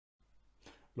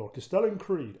Lord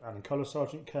Creed and Colour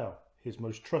Sergeant Kell, his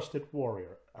most trusted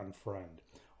warrior and friend,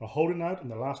 are holding out in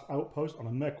the last outpost on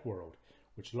a mech world,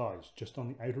 which lies just on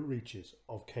the outer reaches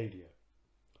of Cadia.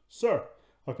 Sir,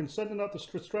 I've been sending out the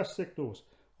distress signals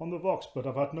on the Vox, but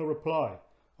I've had no reply.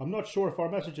 I'm not sure if our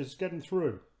message is getting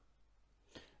through.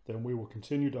 Then we will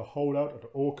continue to hold out at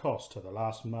all costs to the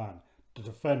last man to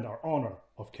defend our honour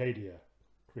of Cadia,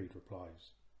 Creed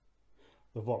replies.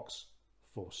 The Vox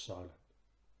falls silent.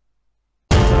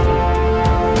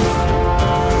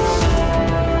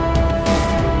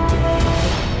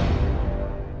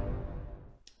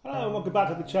 Hello and welcome back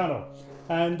to the channel.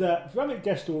 And if you haven't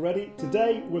guessed already,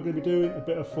 today we're going to be doing a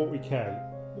bit of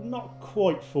 40k. But not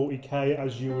quite 40k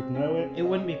as you would know it. It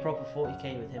wouldn't be proper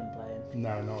 40k with him playing.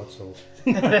 No, not at all.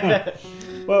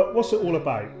 Well, what's it all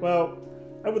about? Well,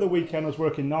 over the weekend I was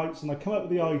working nights and I come up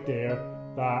with the idea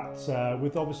that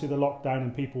with obviously the lockdown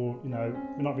and people, you know,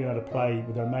 not being able to play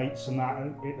with their mates and that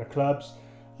at the clubs,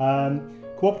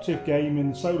 cooperative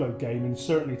gaming, solo gaming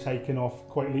certainly taken off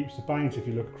quite leaps and bounds if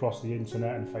you look across the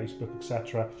internet and Facebook,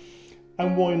 etc.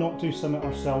 And why not do something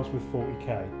ourselves with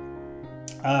 40k?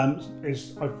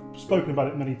 I've spoken about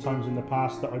it many times in the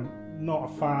past that I'm not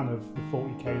a fan of the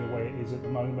 40k the way it is at the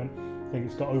moment. I think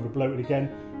it's got over bloated again.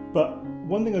 But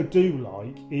one thing I do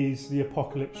like is the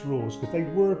Apocalypse rules, because they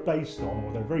were based on,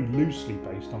 or they're very loosely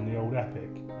based on the old Epic,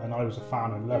 and I was a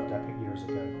fan and loved Epic years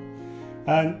ago.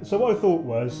 And so what I thought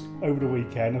was, over the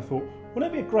weekend, I thought,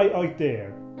 wouldn't it be a great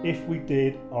idea if we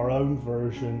did our own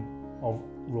version of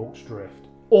Rorkes Drift?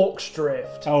 Orks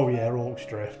Drift. Oh yeah, Rorkes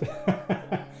Drift.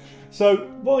 So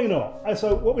why not?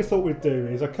 So what we thought we'd do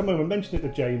is I come home and mention it to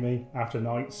Jamie after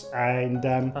nights, and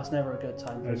that's never a good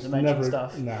time for him to mention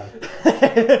stuff. No,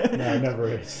 no,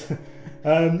 never is.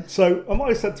 So what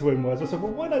I said to him was, I said,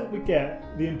 well, why don't we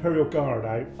get the Imperial Guard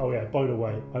out? Oh yeah, by the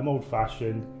way, I'm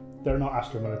old-fashioned. They're not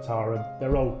Astra Militarum.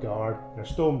 They're old guard. They're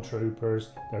stormtroopers.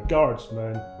 They're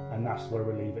guardsmen, and that's where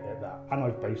we leave it at that. And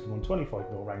I've based them on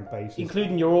 25mm round bases,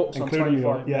 including your Orks on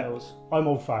 25mm. Yeah, I'm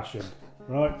old-fashioned,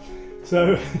 right?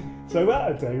 So what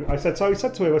I do, I said to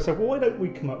him, I said, well, why don't we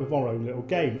come up with our own little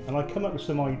game? And I come up with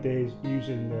some ideas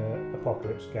using the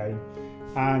Apocalypse game.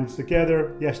 And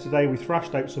together, yesterday, we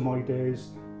thrashed out some ideas,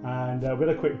 and we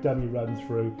had a quick dummy run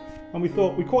through. And we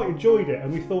thought we quite enjoyed it,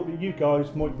 and we thought that you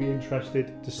guys might be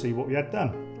interested to see what we had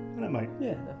done. Isn't it, mate?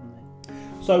 Yeah, definitely.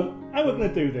 So how we're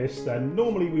going to do this then,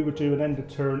 normally we would do an end of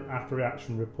turn after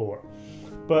reaction report.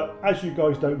 But as you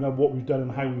guys don't know what we've done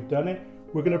and how we've done it,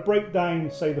 we're going to break down,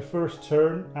 say, the first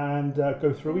turn and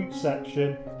go through each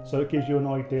section so it gives you an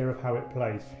idea of how it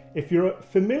plays. If you're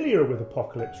familiar with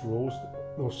Apocalypse rules,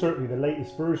 or certainly the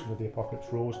latest version of the Apocalypse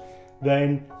rules,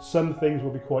 then some things will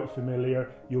be quite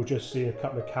familiar. You'll just see a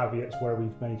couple of caveats where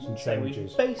we've made some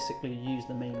changes. So we basically use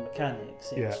the main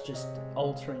mechanics. It's just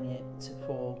altering it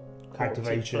for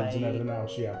activations and everything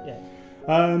else. Yeah.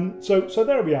 So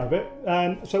there we have it.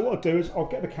 And so what I'll do is I'll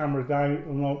get the camera down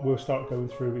and we'll start going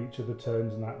through each of the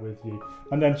turns and that with you.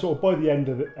 And then sort of by the end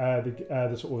of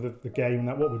the game, and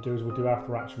that what we'll do is we'll do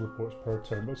after action reports per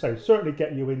turn. But certainly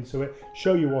get you into it,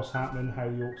 show you what's happening, how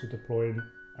the Orks are deploying,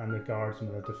 and the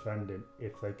guardsmen are defending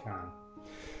if they can.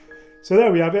 So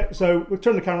there we have it. So we'll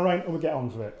turn the camera around and we'll get on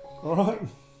with it. All right.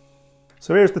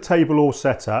 So here's the table all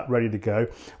set up, ready to go.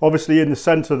 Obviously in the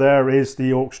centre there is the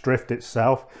Rorkes Drift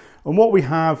itself. And what we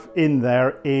have in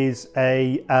there is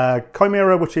a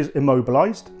Chimera which is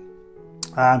immobilised.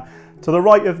 To the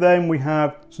right of them we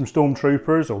have some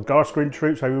stormtroopers or Guardscreen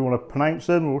troops, however you want to pronounce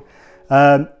them.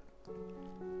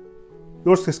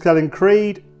 Rorkes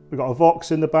Creed. We've got a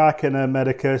Vox in the back and a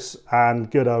Medicus, and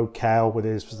good old Cal with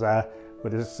his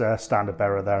standard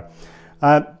bearer there.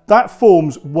 That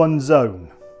forms one zone.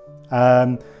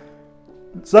 Zone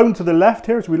to the left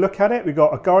here, as we look at it, we've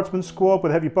got a guardsman squad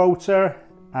with a heavy bolter,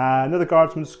 another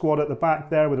guardsman squad at the back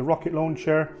there with a rocket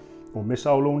launcher or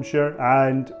missile launcher,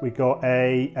 and we got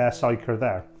a psyker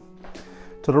there.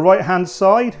 To the right hand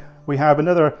side, we have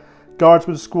another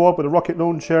guardsman squad with a rocket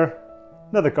launcher,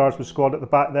 another guardsman squad at the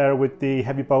back there with the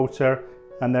heavy bolter,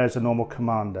 and there's a normal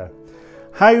commander.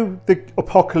 How the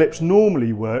Apocalypse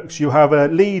normally works, you have a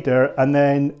leader and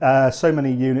then so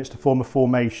many units to form a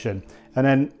formation, and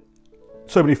then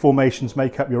so many formations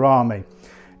make up your army.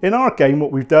 In our game,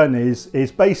 what we've done is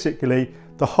basically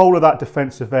the whole of that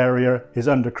defensive area is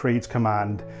under Creed's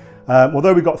command.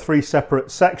 Although we've got 3 separate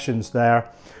sections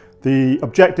there, the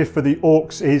objective for the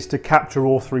Orks is to capture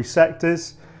all 3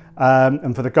 sectors.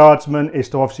 And for the guardsmen is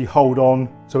to obviously hold on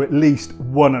to at least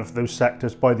one of those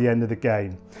sectors by the end of the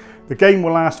game. The game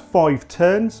will last 5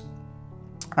 turns,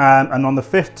 and on the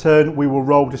 5th turn we will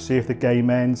roll to see if the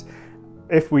game ends.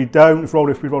 If we don't,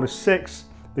 if we roll a 6,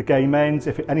 the game ends.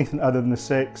 If anything other than the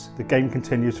 6, the game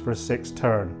continues for a 6th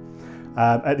turn.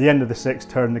 At the end of the 6th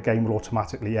turn, the game will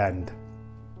automatically end.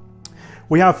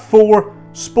 We have 4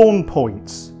 spawn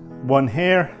points. One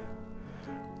here,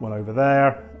 one over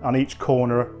there, on each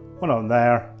corner, one on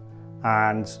there,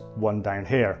 and one down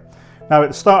here. Now at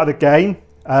the start of the game,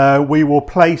 we will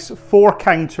place 4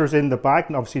 counters in the bag,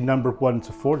 and obviously numbered 1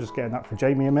 to 4, just getting that for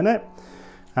Jamie a minute.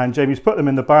 And Jamie's put them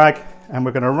in the bag, and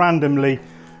we're going to randomly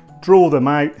draw them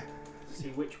out. See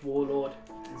which warlord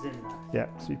is in that. Yeah.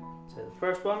 So the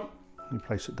first one. You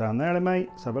place it down there then, mate.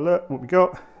 Let's have a look what we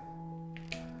got.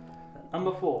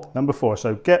 Number 4. Number 4.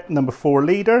 So get number 4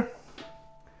 leader.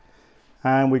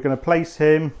 And we're going to place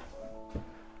him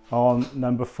on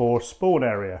number 4 spawn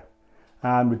area.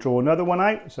 And we draw another one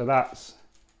out. So that's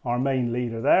our main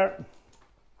leader there.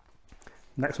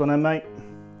 Next one then, mate.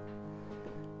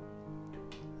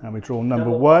 And we draw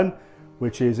number 1,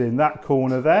 which is in that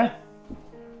corner there.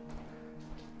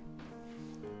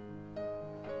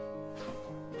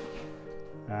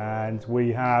 And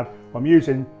we have, I'm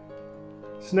using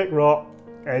Snickrot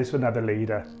as another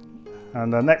leader.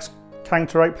 And the next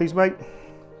counter out, please, mate.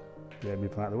 Yeah,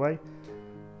 move that out of the way.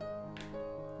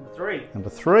 Number 3. Number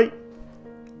 3.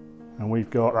 And we've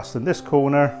got, that's in this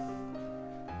corner.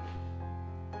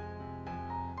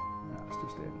 That's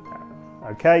just in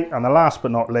there. Okay, and the last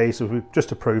but not least, we've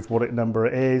just approved what number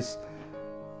it is.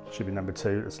 Should be number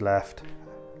 2 that's left.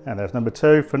 And there's number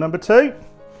 2 for number 2.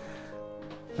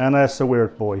 And there's the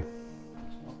weird boy.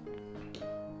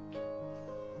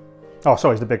 Oh,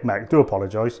 sorry, it's the big mech. Do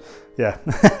apologise. Yeah,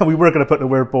 we were going to put the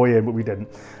weird boy in, but we didn't.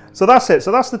 So that's it.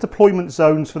 So that's the deployment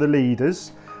zones for the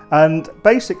leaders. And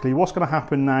basically what's going to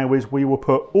happen now is we will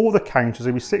put all the counters,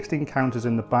 there'll be 16 counters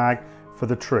in the bag for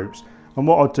the troops. And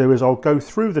what I'll do is I'll go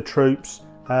through the troops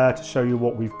to show you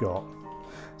what we've got.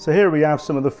 So here we have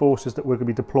some of the forces that we're going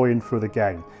to be deploying through the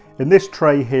game. In this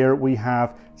tray here we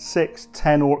have 6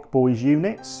 10 Orc Boys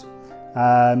units.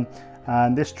 And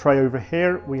this tray over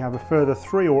here we have a further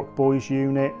 3 Orc Boys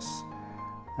units,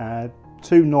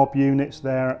 2 Nob units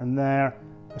there and there,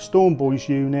 a Storm Boys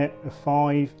unit of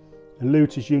 5, a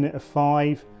Looters unit of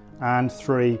 5, and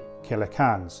 3 Killer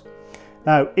Cans.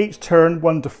 Now each turn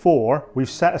 1 to 4 we've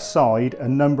set aside a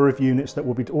number of units that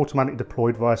will be automatically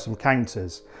deployed via some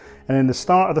counters. And in the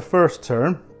start of the first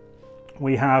turn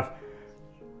we have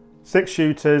 6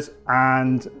 shooters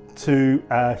and 2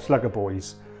 slugger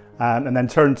boys. And then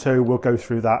turn 2 we'll go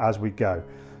through that as we go.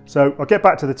 So I'll get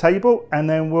back to the table and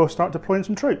then we'll start deploying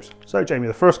some troops. So Jamie,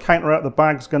 the first counter out of the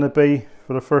bag is going to be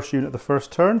for the first unit the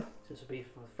first turn. This will be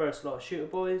for the first lot of shooter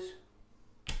boys.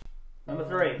 Number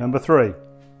 3. Number 3.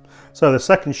 So the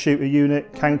second shooter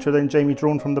unit counter then, Jamie,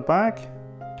 drawn from the bag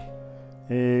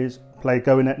is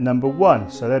going at number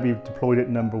 1. So they'll be deployed at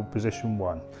number position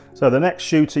 1. So the next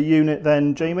shooter unit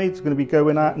then, Jamie, is going to be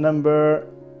going at number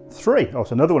 3. Oh,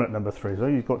 it's another one at number 3. So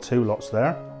you've got 2 lots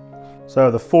there.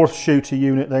 So the fourth shooter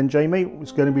unit then, Jamie,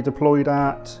 is going to be deployed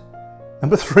at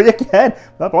number 3 again.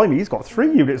 That blimey, he's got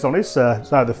 3 units on his. So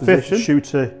the fifth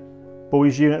shooter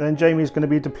boys unit then, Jamie, is going to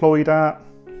be deployed at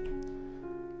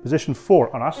position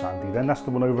 4. Oh, that's handy then. That's the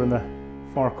one over in the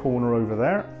far corner over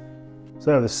there.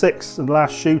 So the 6th and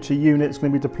last shooter unit is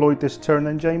going to be deployed this turn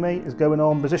then, Jamie, is going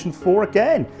on position 4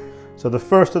 again. So the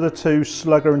first of the 2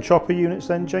 slugger and chopper units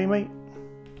then, Jamie,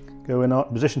 going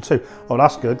on position 2. Oh,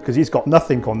 that's good because he's got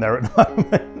nothing on there at the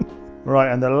moment.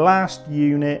 Right, and the last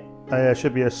unit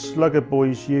should be a slugger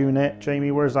boys unit.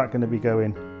 Jamie, where's that going to be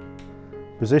going?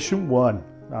 Position 1.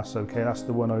 That's okay, that's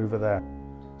the one over there.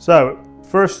 So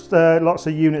first lots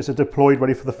of units are deployed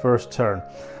ready for the first turn.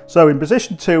 So in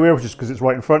position 2 here, which is because it's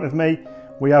right in front of me,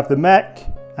 we have the mech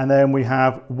and then we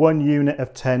have 1 unit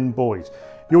of 10 boys.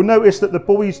 You'll notice that the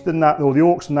boys and that, or the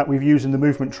orcs and that, we've used in the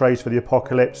movement trays for the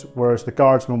apocalypse, whereas the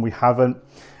guardsmen we haven't.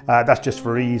 That's just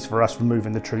for ease for us for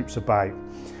moving the troops about.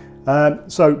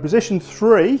 So position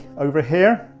 3 over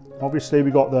here, obviously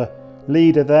we got the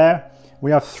leader there.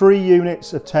 We have 3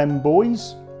 units of 10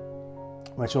 boys,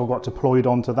 which all got deployed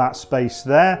onto that space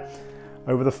there.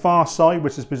 Over the far side,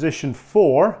 which is position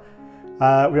 4,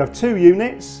 we have 2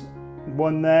 units,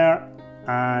 1 there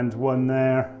and 1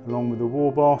 there, along with the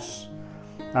war boss.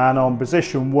 And on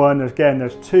position 1, again,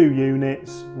 there's 2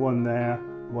 units, 1 there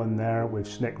with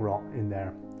Snickrot in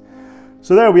there.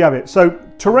 So there we have it. So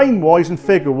terrain-wise and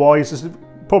figure-wise, as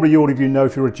probably all of you know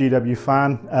if you're a GW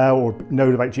fan or know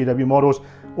about GW models,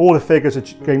 all the figures are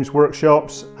Games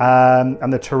Workshop's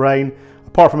and the terrain,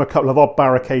 apart from a couple of odd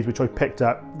barricades which I picked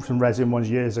up from resin ones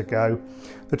years ago.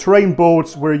 The terrain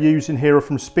boards we're using here are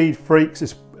from Speed Freaks,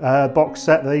 this box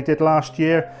set that they did last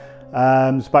year.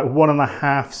 It's about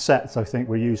 1.5 sets I think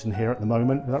we're using here at the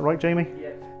moment. Is that right, Jamie? Yeah.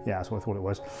 Yeah, that's what I thought it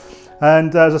was.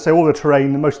 And as I say, all the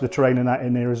terrain, most of the terrain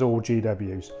in here is all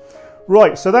GWs.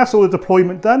 Right, so that's all the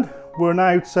deployment done. We're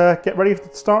now to get ready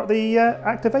to start the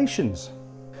activations.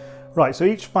 Right, so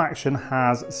each faction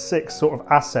has 6 sort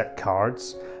of asset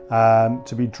cards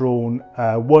to be drawn,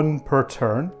 1 per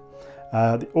turn.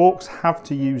 The Orks have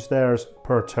to use theirs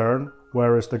per turn,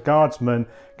 whereas the Guardsmen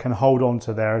can hold on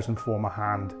to theirs and form a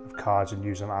hand of cards and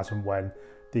use them as and when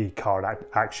the card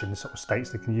action sort of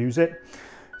states they can use it.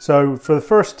 So for the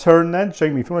first turn then,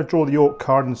 Jamie, if you want to draw the Ork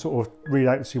card and sort of read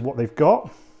out and see what they've got.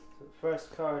 So the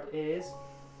first card is,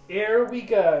 here we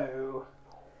go.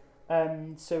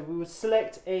 So we will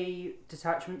select a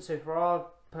detachment. So for our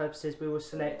purposes, we will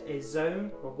select a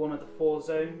zone, or one of the 4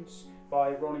 zones,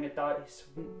 by rolling a dice.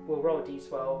 We'll roll a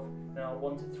d12, then on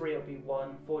 1 to 3 it'll be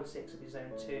 1, 4 to 6 it'll be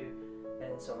zone 2,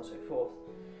 and so on and so forth.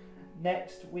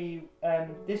 Next,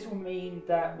 this will mean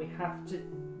that we'll have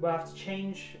to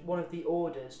change one of the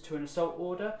orders to an assault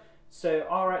order. So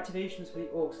our activations for the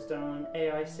Orks is done on an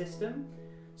AI system.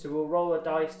 So we'll roll a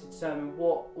dice to determine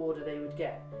what order they would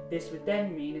get. This would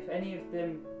then mean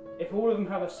if all of them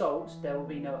have assault, there will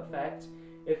be no effect.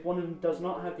 If one of them does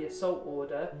not have the assault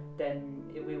order, then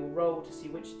we will roll to see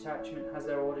which detachment has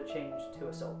their order changed to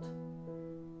assault.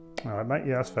 All right, mate,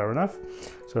 yeah, that's fair enough.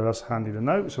 So that's handy to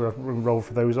know. So we'll roll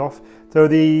for those off. So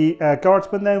the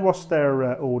Guardsmen then, what's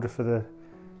their order for the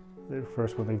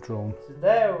first one they've drawn? So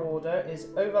their order is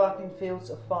overlapping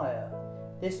fields of fire.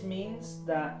 This means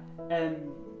that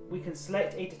we can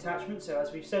select a detachment. So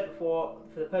as we've said before,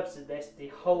 for the purpose of this, the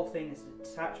whole thing is a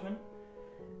detachment.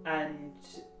 And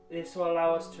this will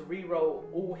allow us to re-roll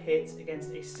all hits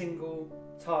against a single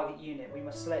target unit. We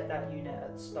must select that unit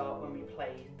at the start when we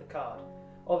play the card.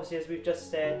 Obviously, as we've just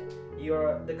said,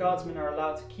 the Guardsmen are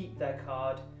allowed to keep their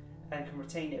card and can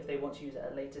retain it if they want to use it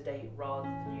at a later date rather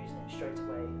than using it straight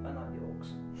away, unlike the Orks.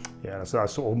 Yeah, so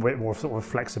that's sort of a bit more sort of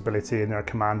flexibility in their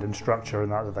command and structure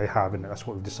and that they have, and that's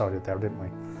what we decided there, didn't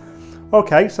we?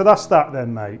 Okay, so that's that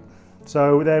then, mate.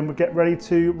 So then we'll get ready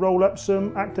to roll up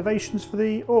some activations for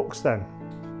the Orks then.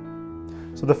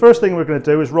 So the first thing we're going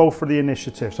to do is roll for the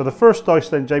initiative. So the first dice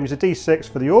then, Jamie, is a d6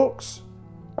 for the Orks.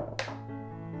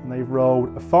 And they've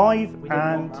rolled a 5. We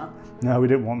didn't want that. No, we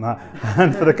didn't want that.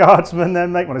 And for the Guardsmen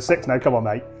then, mate, a 6 now, come on,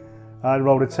 mate. And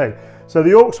rolled a 2. So the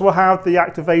Orks will have the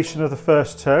activation of the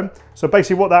first turn. So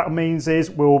basically what that means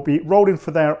is we'll be rolling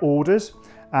for their orders,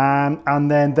 and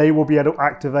then they will be able to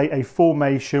activate a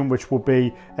formation, which will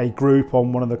be a group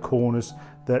on one of the corners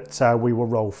that we will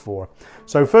roll for.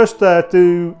 So first,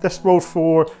 let's roll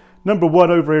for number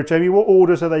 1 over here, Jamie. What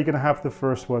orders are they going to have the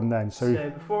first one then? So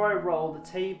before I roll, the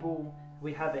table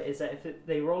we have it is that if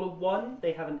they roll a 1,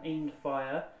 they have an aimed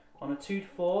fire. On a 2 to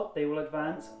 4, they will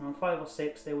advance, and on 5 or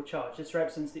 6, they will charge. This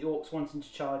represents the Orks wanting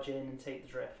to charge in and take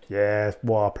the drift. Yeah,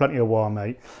 war, plenty of war,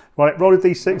 mate. Right, roll a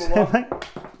d6 there, mate.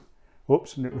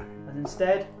 Whoops. And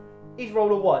instead, he's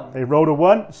rolled a 1. They rolled a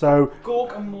 1, so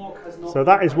Gork and Mork has not. So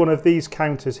that is one of these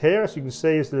counters here, as you can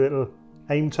see, is the little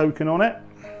aim token on it.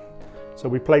 So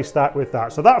we place that with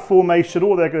that. So that formation,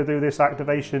 all they're going to do this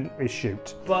activation is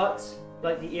shoot. But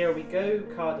like the Here We Go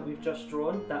card that we've just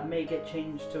drawn, that may get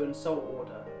changed to an assault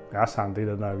order. That's handy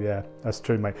to know, yeah. That's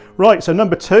true, mate. Right, so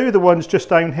number 2, the one's just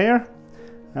down here.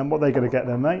 And what are they going to get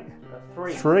then, mate?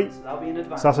 3. 3. So that'll be an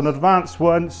advance. So that's an advanced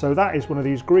one. So that is one of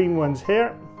these green ones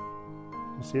here.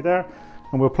 You see there?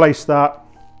 And we'll place that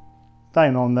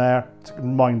down on there to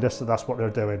remind us that that's what they're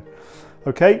doing.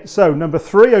 Okay, so number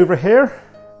 3 over here,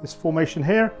 this formation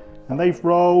here, and they've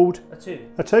rolled a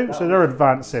 2. A 2, so they're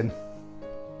advancing.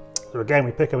 So again,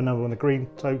 we pick up another one of the green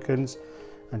tokens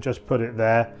and just put it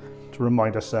there to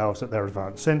remind ourselves that they're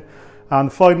advancing.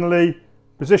 And finally,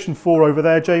 position 4 over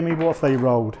there, Jamie, what have they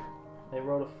rolled? They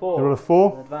rolled a 4. They rolled a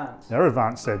 4? Advance. They're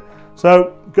advancing.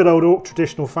 So, good old Orc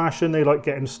traditional fashion, they like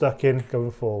getting stuck in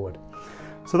going forward.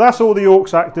 So that's all the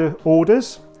Orcs active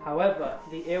orders. However,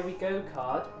 the Here We Go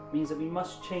card means that we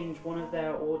must change one of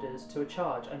their orders to a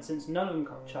charge, and since none of them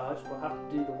got charged, we'll have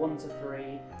to do the 1 to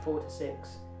 3, 4 to 6,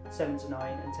 7 to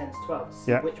 9, and 10 to 12 to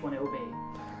see which one it will be.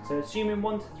 So assuming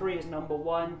 1 to 3 is number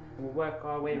 1, and we'll work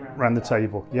our way around the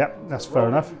table. Yep, that's fair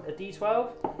enough. A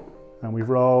d12. And we've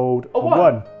rolled a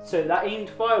 1. So that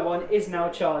aimed fire one is now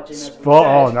charging. Spot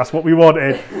on, that's what we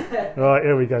wanted. Right,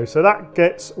 here we go. So that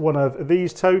gets one of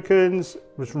these tokens,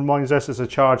 which reminds us it's a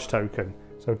charge token.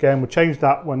 So again, we'll change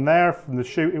that one there from the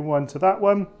shooting one to that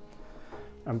one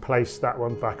and place that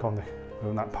one back on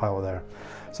that pile there.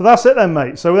 So that's it then,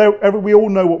 mate. So we all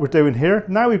know what we're doing here.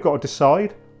 Now we've got to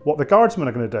decide what the Guardsmen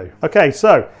are going to do. Okay,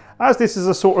 so as this is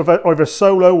a sort of either a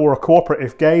solo or a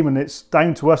cooperative game, and it's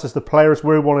down to us as the players,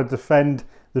 we want to defend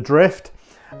the drift.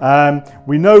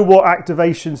 We know what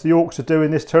activations the Orks are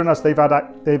doing this turn, as they've had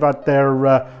their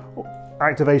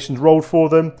activations rolled for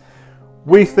them.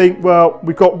 We think, well,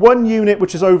 we've got one unit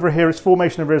which is over here, its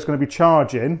formation over here is going to be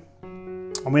charging,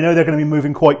 and we know they're going to be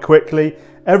moving quite quickly.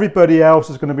 Everybody else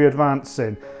is going to be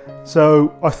advancing.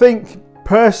 So I think,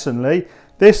 personally,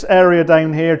 this area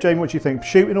down here, Jamie, what do you think?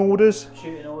 Shooting orders?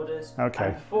 Shooting orders. Okay.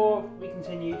 And before we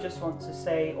continue, just want to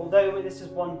say, although this is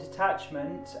one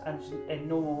detachment, and in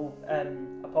normal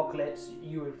apocalypse,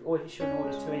 you would always issue an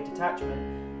order to a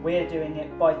detachment, we're doing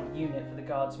it by the unit for the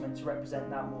guardsmen to represent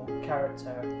that more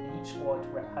character. Each squad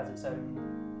has its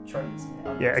own traits.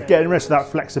 Yeah, getting rid of that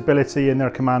flexibility in their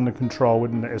command and control,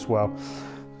 wouldn't it, as well?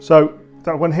 So,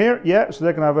 that one here, yeah, so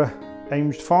they're going to have a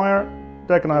aimed fire.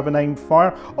 They're going to have an aimed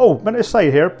fire. Oh, meant to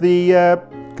say here, the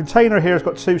container here has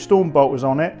got 2 storm bolters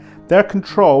on it. They're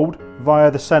controlled via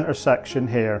the centre section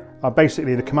here.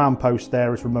 Basically, the command post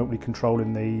there is remotely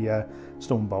controlling the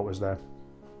storm bolters there.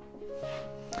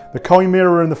 The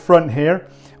Chimera in the front here,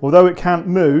 although it can't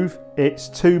move, its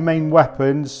 2 main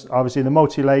weapons, obviously the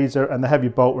multi-laser and the heavy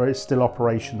bolter, is still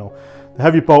operational. The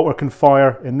heavy bolter can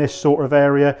fire in this sort of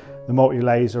area, the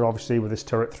multi-laser obviously with this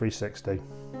turret 360.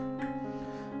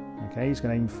 Okay, he's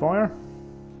going to aim fire.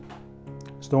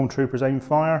 Stormtroopers aim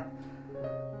fire.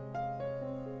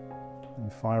 Aim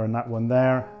fire on that one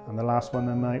there. And the last one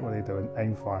then, mate, what are you doing?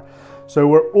 Aim fire. So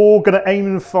we're all going to aim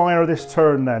and fire this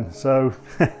turn then. So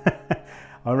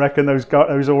I reckon those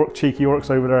cheeky orcs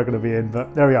over there are going to be in,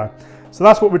 but there we are. So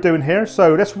that's what we're doing here.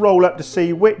 So let's roll up to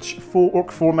see which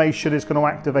orc formation is going to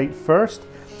activate first.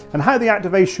 And how the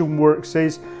activation works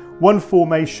is one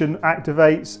formation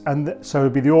activates, and so it'll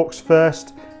be the orcs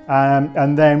first,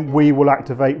 and then we will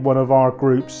activate one of our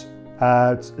groups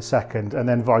second, and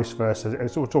then vice versa. It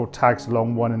sort of tags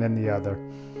along one and then the other.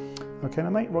 Okay, now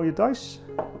mate, roll your dice.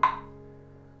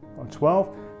 On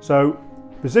 12. So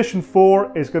position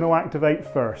 4 is going to activate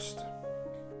first.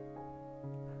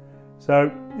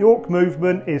 So the orc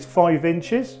movement is 5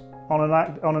 inches on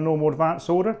a normal advance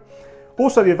order.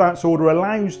 Also, the advance order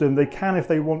allows them, they can, if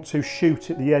they want to,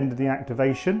 shoot at the end of the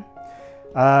activation.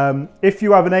 If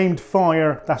you have an aimed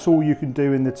fire, that's all you can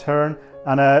do in the turn.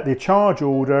 And the charge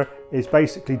order is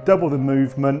basically double the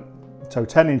movement, so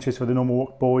 10 inches for the normal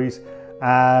orc boys.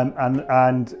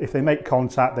 And if they make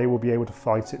contact, they will be able to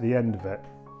fight at the end of it.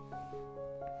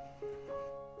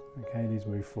 Okay, these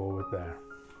move forward there.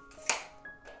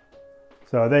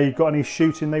 So have they got any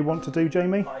shooting they want to do,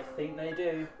 Jamie? I think they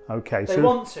do. Okay. They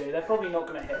want to, they're probably not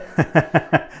going to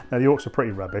hit. No, the orcs are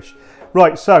pretty rubbish.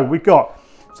 Right, so we've got,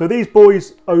 so these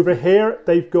boys over here,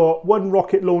 they've got 1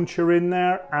 rocket launcher in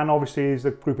there, and obviously is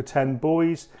a group of 10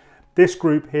 boys. This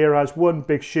group here has 1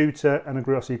 big shooter, and a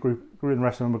group, and the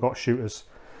rest of them have got shooters.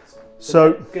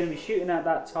 So they're going to be shooting at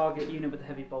that target unit with the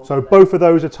heavy bolter. So both of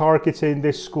those are targeting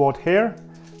this squad here.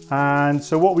 And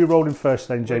so what are we rolling first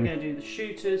then, Jamie? We're going to do the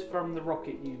shooters from the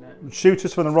rocket unit.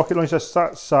 Shooters from the rocket launcher.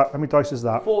 How many dice is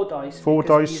that? 4 dice. 4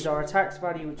 dice. We use our attacks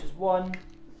value, which is 1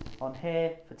 on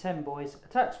here for 10 boys.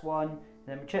 Attacks 1. And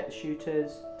then we check the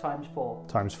shooters times 4.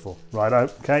 Times 4. Right,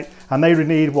 okay. And they would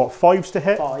need what? 5s to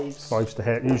hit? 5s. 5s to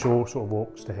hit. Usual sort of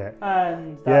orcs to hit.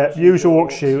 And yeah, usual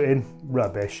orc shooting.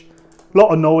 Rubbish. A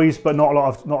lot of noise, but not a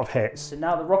lot of hits. So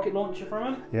now the rocket launcher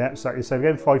from him. Yeah, so you say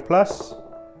again 5 plus.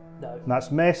 No. And that's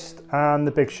missed, and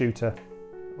the big shooter.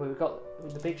 Well, we've got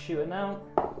the big shooter now.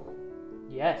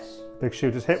 Yes. Big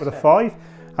shooter's hit with a 5.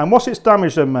 And what's its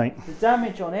damage then, mate? The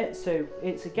damage on it, so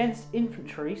it's against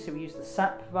infantry, so we use the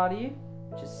SAP value,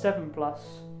 which is 7 plus.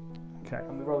 Okay.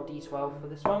 And we roll D12 for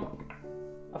this one.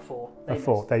 A 4. A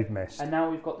 4, they've missed. And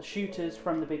now we've got the shooters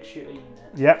from the big shooter unit.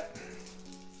 Yep.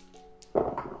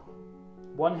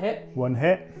 1 hit. 1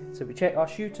 hit. So we check our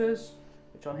shooters.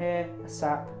 Which on here, a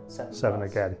SAP, 7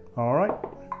 plus. Again. All right.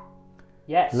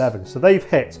 Yes. 11. So they've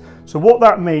hit. So what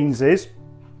that means is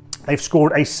they've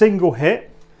scored a single hit,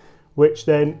 which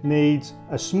then needs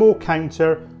a small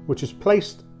counter, which is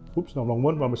placed. Oops, no, wrong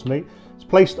one. One was me. It's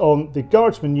placed on the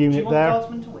guardsman unit. Do you want there. the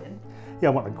guardsman to win? Yeah,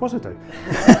 I want them. Of course I do.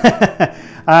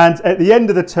 And at the end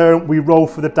of the turn, we roll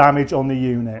for the damage on the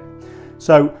unit.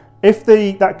 So if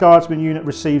that guardsman unit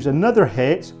receives another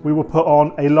hit, we will put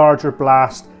on a larger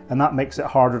blast, and that makes it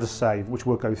harder to save, which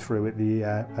we'll go through at the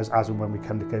as and when we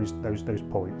come to those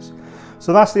points.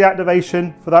 So that's the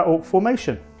activation for that orc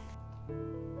formation.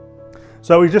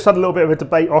 So we just had a little bit of a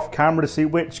debate off camera to see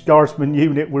which guardsman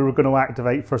unit we were going to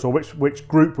activate first, or which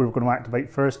group we were going to activate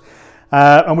first.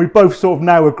 And we both sort of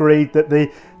now agreed that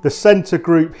the centre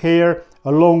group here,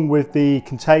 along with the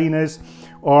containers,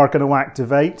 are going to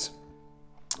activate.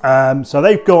 So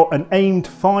they've got an aimed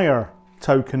fire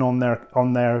token on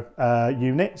their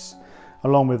units,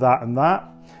 along with that and that.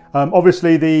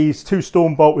 Obviously, these 2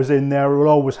 storm bolters in there will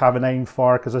always have an aim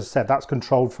fire because, as I said, that's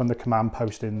controlled from the command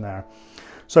post in there.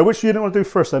 So which unit want to do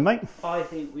first then, mate? I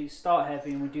think we start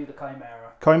heavy and we do the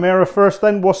Chimera. Chimera first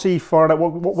then. What's he firing at?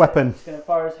 What weapon? He's going to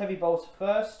fire his heavy bolter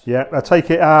first. Yeah, I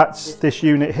take it at this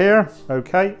unit here.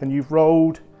 Okay, and you've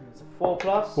rolled... It's a 4+.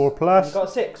 4+. You've got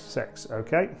a 6. 6,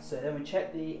 okay. So then we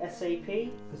check the SAP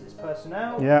because it's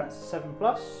personnel. Yeah. It's a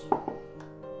 7+.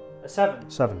 A 7.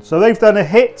 7. So they've done a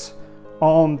hit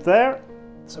on there.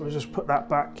 So we'll just put that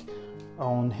back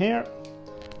on here.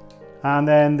 And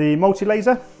then the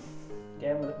multi-laser.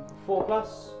 Again, we're looking for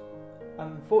 4+.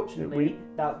 Unfortunately,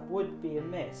 that would be a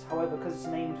miss. However, because it's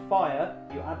an aimed fire,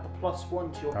 you add the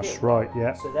 +1 to your hit. That's right,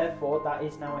 yeah. So therefore, that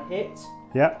is now a hit.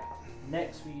 Yeah.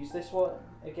 Next, we use this one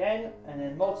again, and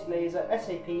then multi-laser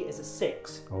SAP is a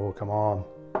 6. Oh, come on.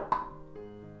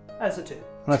 That's a 2. And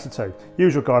that's a 2.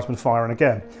 Usual guardsman firing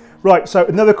again. Right, so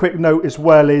another quick note as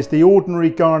well is the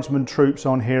ordinary guardsman troops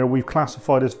on here we've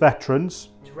classified as veterans.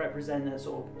 To represent the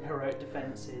sort of heroic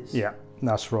defences. Yeah,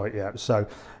 that's right, yeah. So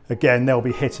again, they'll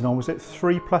be hitting on, was it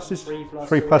 3+? 3+.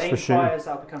 3+ for shooting. Fires,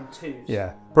 that'll become 2s.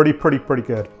 Yeah, pretty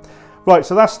good. Right,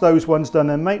 so that's those ones done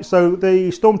then, mate. So the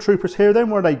stormtroopers here then,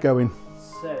 where are they going?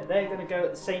 So they're going to go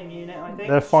at the same unit, I think.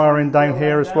 They're firing down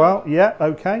here as well. Yeah,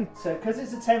 okay. So because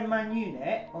it's a 10-man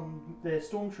unit, on the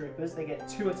stormtroopers, they get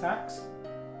 2 attacks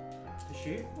to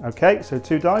shoot. Okay, so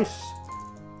 2 dice.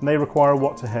 And they require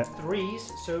what to hit?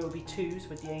 3s, so it will be 2s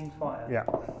with the aimed fire. Yeah.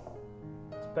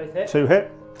 So both hit. 2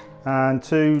 hit. And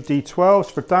 2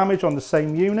 d12s for damage on the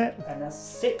same unit. And that's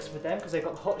 6 with them because they've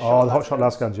got the hot shot. Oh, the hot shot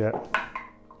las guns, yeah.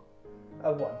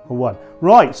 A 1. A 1.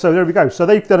 Right, so there we go. So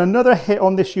they've done another hit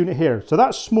on this unit here. So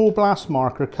that small blast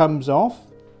marker comes off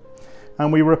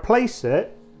and we replace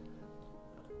it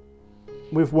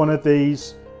with one of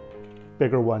these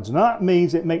bigger ones. And that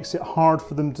means it makes it hard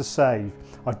for them to save.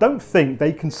 I don't think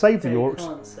they can save the Orks.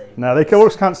 Can't save. No, the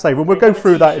Orks can't save. We'll go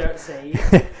through that.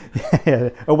 Yeah,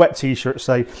 a wet t-shirt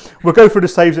save. We'll go through the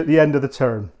saves at the end of the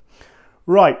turn.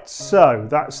 Right, so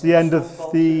that's the end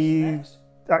of the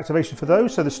activation for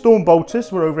those. So the storm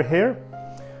bolters were over here.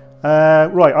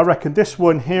 Right, I reckon this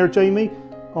one here, Jamie,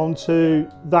 onto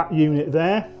that unit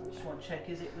there. Just want to check,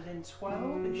 is it within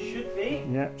 12? It should be.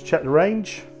 Yeah, let's check the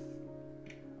range.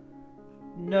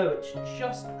 No, it's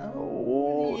just.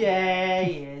 Oh, yeah,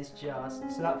 he is just.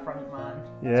 So that front man.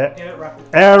 Yeah.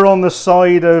 Air on the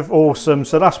side of awesome.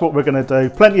 So that's what we're going to do.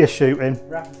 Plenty of shooting.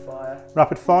 Rapid fire.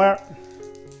 Rapid fire.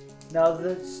 Now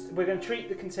we're going to treat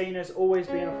the container as always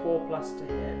being a 4+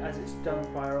 to hit, as it's done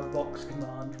via a Vox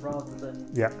command rather than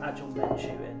agile men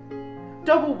shooting.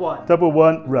 Double 1. Double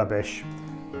 1, rubbish.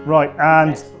 Right,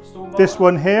 and this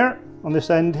one here on this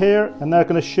end here, and they're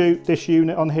going to shoot this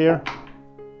unit on here.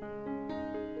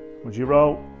 Would you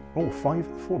roll? Oh, 5,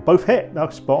 4. Both hit.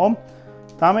 That's spot on.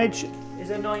 Damage is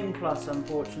a 9+,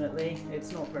 unfortunately.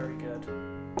 It's not very good.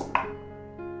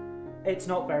 It's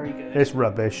not very good. It's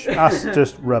rubbish. That's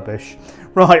just rubbish.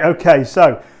 Right, okay,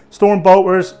 so storm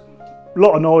bolters, a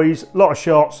lot of noise, a lot of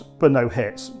shots, but no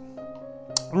hits.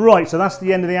 Right, so that's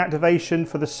the end of the activation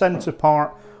for the centre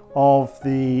part of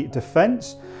the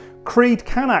defence. Creed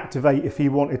can activate if he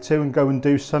wanted to and go and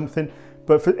do something.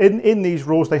 But in these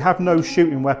rules, they have no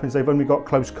shooting weapons. They've only got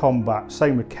close combat.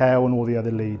 Same with Kel and all the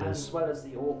other leaders. As well as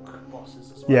the Ork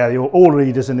bosses as well. Yeah, all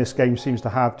leaders in this game seems to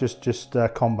have just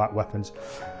combat weapons.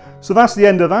 So that's the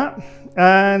end of that.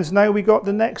 And now we got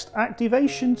the next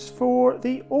activations for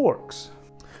the Orks.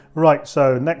 Right,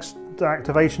 so next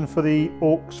activation for the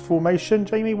Orks formation.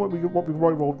 Jamie, what we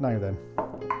rolled now then?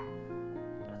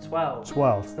 12.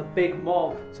 12. It's the big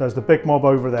mob. So it's the big mob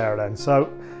over there then.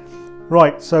 So,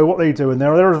 right, so what are they doing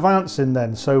there? They're advancing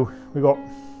then. So we've got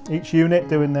each unit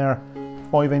doing their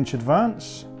 5-inch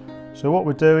advance. So what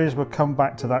we'll do is we'll come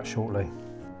back to that shortly.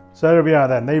 So there we are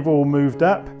then. They've all moved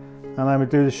up. And then we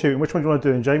do the shooting. Which one do you want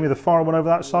to do, Jamie? The far one over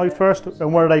that side first?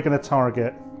 And where are they going to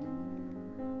target?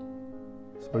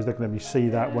 I suppose they're going to see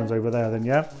that one's over there then,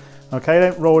 yeah? Okay,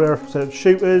 then roll their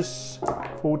shooters.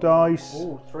 4 dice.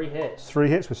 Oh, 3 hits. 3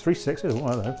 hits with 3 6s. Oh,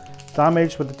 I don't know.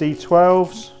 Damage with the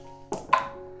d12s.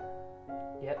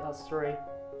 Yeah, that's 3.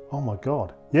 Oh my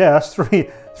god. Yeah, that's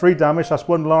 3 damage. That's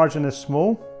 1 large and a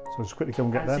small. So just quickly come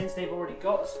and get them. Since they've already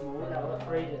got small, that'll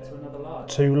upgrade it to another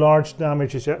large. 2 large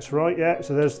damages, that's right, yeah.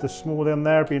 So there's the small in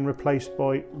there being replaced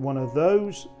by one of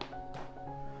those.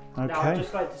 Okay. Now, I'd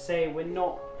just like to say we're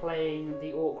not playing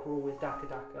the Ork rule with Daka.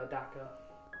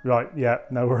 Right, yeah,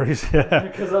 no worries. Yeah.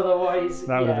 Because otherwise,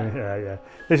 that would have been, yeah.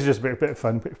 This is just a bit of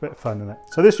fun, bit of fun, isn't it?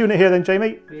 So this unit here then,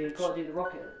 Jamie? We've got to do the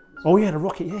rocket. Oh yeah, the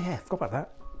rocket, yeah, forgot about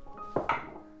that.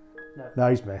 No,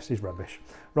 he's missed, he's rubbish.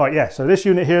 Right, yeah, so this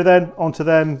unit here then, onto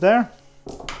them there.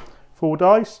 4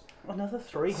 dice. Another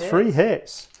 3 hits. 3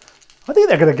 hits. I think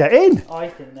they're going to get in. I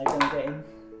think they're going to get in.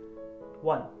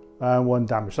 1. And 1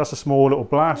 damage. That's a small little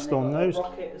blast on those.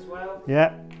 Rocket as well.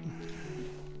 Yeah.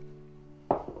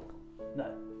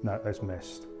 No. No, those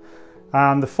missed.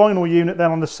 And the final unit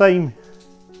then on the same,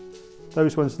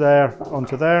 those ones there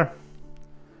onto there.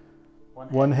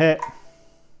 1 hit.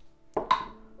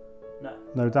 No.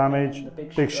 No damage.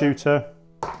 Big shooter.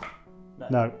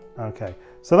 No. Okay.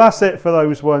 So that's it for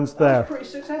those ones there. That was pretty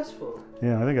successful.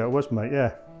 Yeah, I think it was, mate.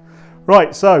 Yeah.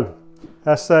 Right. So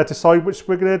let's decide which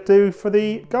we're going to do for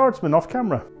the guardsmen off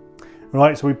camera.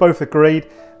 Right. So we both agreed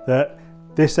that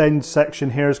this end section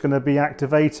here is going to be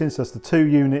activating. So that's the 2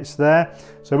 units there.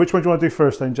 So which one do you want to do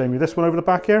first then, Jamie? This one over the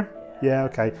back here? Yeah.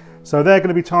 Okay. So they're going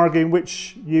to be targeting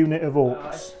which unit of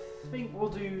orcs? I think we'll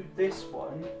do this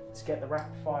one to get the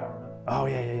rapid fire on them. Oh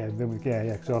yeah. Yeah.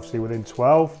 Because obviously within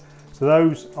 12. So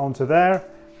those onto there,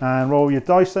 and roll your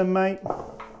dice then, mate.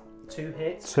 2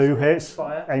 hits. 2 hits.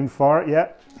 Fire. Aim for it,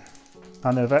 yeah.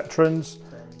 And they're veterans.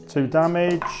 2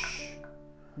 damage.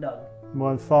 None.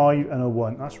 1 5 and a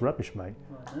 1. That's rubbish, mate.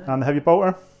 Right, and the heavy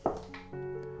bolter.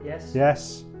 Yes.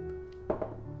 Yes.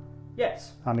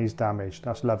 Yes. And he's damaged.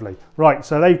 That's lovely. Right,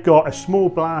 so they've got a small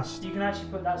blast. You can actually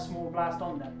put that small blast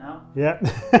on them now. Yeah.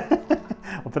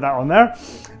 I'll put that on there.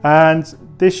 And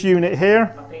this unit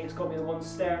here. I think it's got to be the one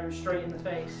staring them straight in the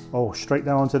face. Oh, straight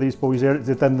down onto these boys here. It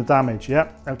did then the damage.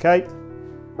 Yeah. Okay.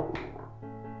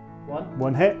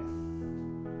 1 hit. And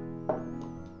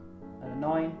a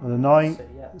 9. And a 9. So,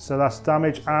 yeah. So that's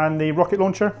damage. And the rocket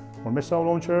launcher or missile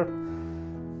launcher.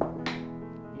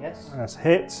 Yes. That's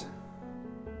hit.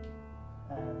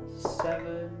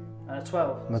 7 and a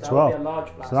 12. And a so 12. That would be a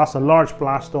large blast. So that's a large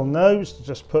blast on those.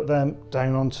 Just put them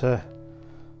down onto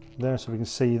there so we can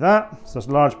see that. So that's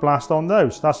a large blast on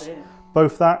those. That's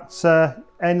both that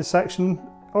end section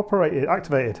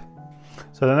activated.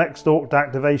 So the next orc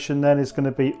activation then is going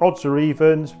to be odds or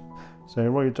evens. So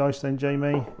roll your dice then,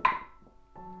 Jamie.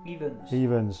 Evens.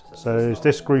 Evens. So there's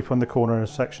this group on the corner of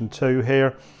section 2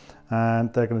 here,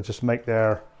 and they're going to just make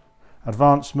their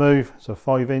advanced move. So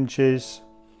 5 inches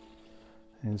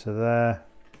into there.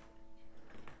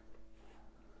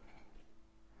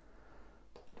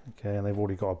 Okay, and they've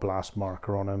already got a blast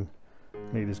marker on them.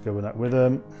 Leader's going up with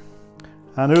them.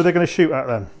 And who are they going to shoot at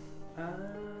then?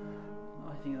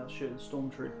 I think they'll shoot the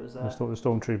stormtroopers there. The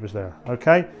stormtroopers there.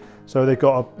 Okay, so they've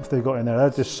got in there. They're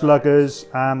just sluggers,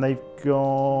 and they've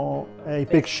got a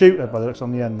big shooter by the looks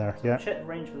on the end there. Yeah. Check the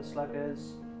range for the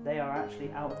sluggers. They are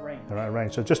actually out of range. They're out of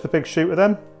range. So just the big shooter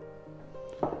then.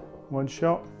 1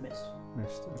 shot. Missed.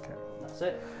 Missed. Okay. That's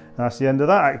it. And that's the end of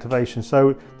that activation.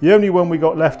 So the only one we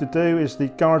got left to do is the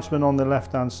guardsman on the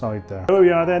left-hand side there. So we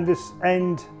are then this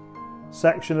end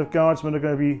section of guardsmen are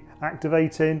going to be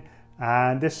activating,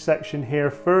 and this section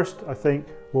here first I think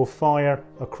will fire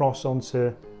across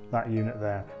onto that unit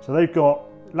there. So they've got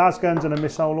las guns and a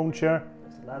missile launcher.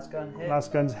 Las gun hit. Las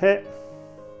guns hit,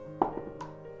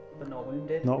 but not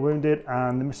wounded. not wounded,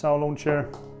 and the missile launcher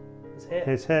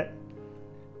is hit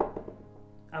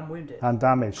and wounded and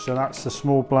damaged. So that's the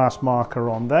small blast marker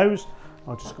on those.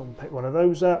 I'll just go and pick one of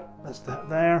those up. That's that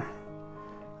there.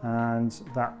 And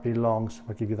that belongs,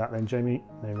 I'll give you that then, Jamie.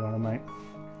 There you are, mate.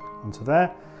 Onto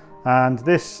there. And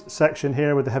this section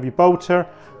here with the heavy bolter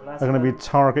are going to be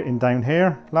targeting down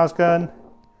here. Las gun.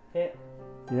 Hit.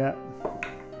 Yeah.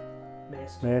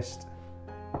 Missed. Missed.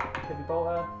 Heavy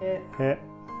bolter. Hit. Hit.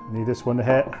 Need this one to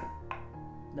hit.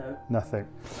 No. Nothing.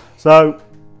 So,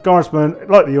 guardsmen,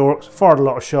 like the orcs, fired a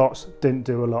lot of shots, didn't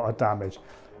do a lot of damage.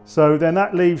 So then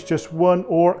that leaves just 1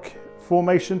 orc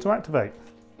formation to activate.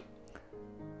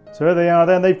 So here they are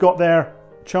then, they've got their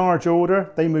charge order.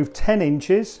 They move 10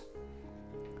 inches.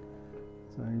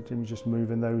 So Jim's just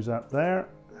moving those up there.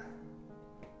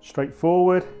 Straight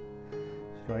forward.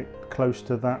 Straight close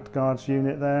to that guards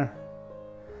unit there.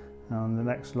 And the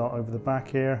next lot over the back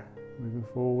here, moving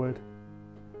forward.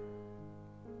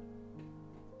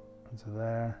 Onto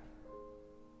there.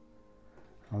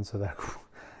 Onto there.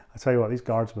 I tell you what, these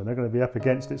guardsmen, they're going to be up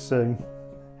against it soon.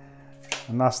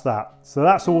 And that's that. So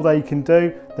that's all they can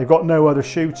do. They've got no other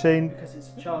shooting. Because it's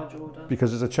a charge order.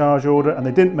 Because it's a charge order, and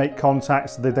they didn't make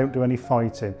contact, so they don't do any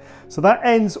fighting. So that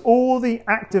ends all the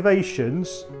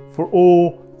activations for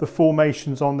all the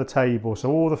formations on the table.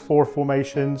 So all the 4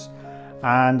 formations,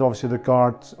 and obviously the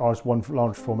guards are one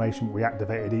large formation, but we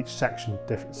activated each section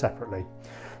separately.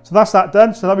 So that's that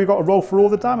done. So now we've got to roll for all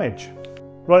the damage.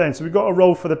 Right then, so we've got to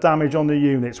roll for the damage on the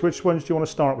units. Which ones do you want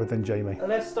to start with then, Jamie?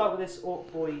 Let's start with this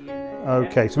orc boy unit.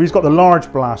 Okay, so he's got the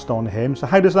large blast on him. So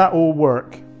how does that all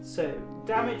work? So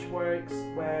damage works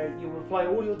where you will apply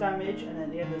all your damage, and then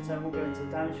at the end of the turn we'll go into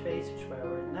the damage phase, which is where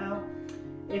we're in now.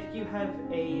 If you have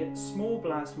a small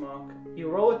blast mark, you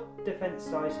roll a defense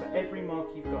dice for every mark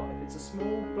you've got. If it's a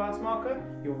small blast marker,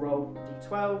 you'll roll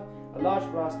d12. A large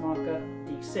blast marker,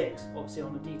 d6. Obviously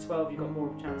on a d12 you've got more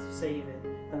of a chance of saving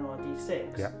than on a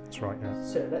d6. Yeah, that's right, yeah.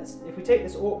 So if we take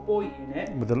this Orc boy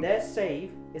unit, their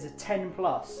save is a 10+.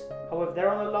 However, they're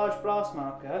on a large blast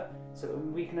marker, so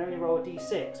we can only roll a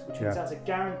d6, which means that's a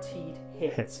guaranteed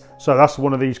hit. So that's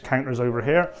one of these counters over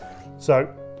here. So,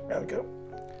 there we go.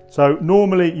 So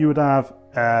normally you would have,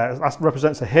 that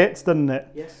represents a hit, doesn't it?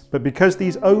 Yes. But because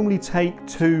these only take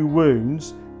 2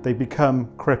 wounds, they become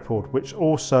crippled, which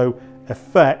also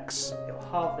affects... It'll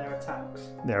halve their attacks.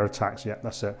 Their attacks, yeah,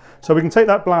 that's it. So we can take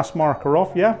that blast marker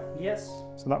off, yeah? Yes.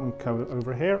 So that one go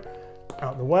over here,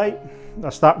 out the way.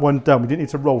 That's that one done. We didn't need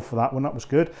to roll for that one, that was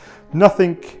good.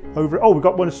 Nothing over... Oh, we've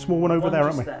got one small one over there,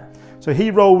 haven't we? There. So he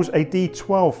rolls a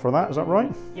d12 for that, is that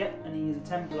right? Yep, and he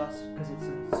uses a 10+, because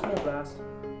it's a small blast.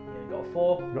 You've got a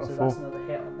 4, so that's another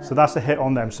hit on them. So that's a hit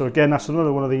on them. So again, that's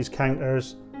another one of these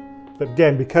counters. But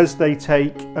again, because they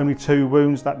take only 2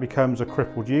 wounds, that becomes a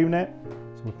crippled unit.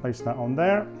 So we'll place that on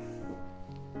there.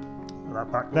 Put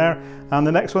that back there. And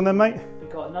the next one then, mate?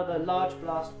 We've got another large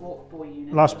blast Orc boy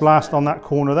unit. Last blast on that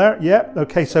corner there. Yep.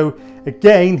 Okay, so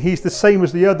again, he's the same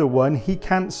as the other one. He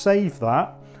can't save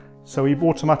that. So he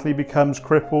automatically becomes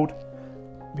crippled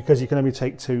because he can only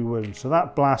take 2 wounds. So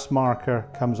that blast marker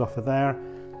comes off of there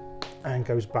and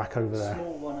goes back over there.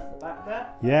 Small one at the back there.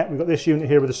 Yeah, we've got this unit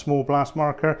here with a small blast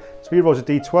marker. So he rolls a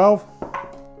d12.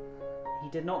 He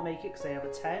did not make it because they have a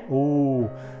 10. Ooh,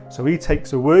 so he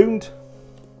takes a wound.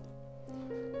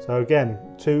 So again,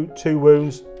 two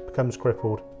wounds, becomes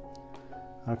crippled.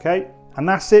 Okay, and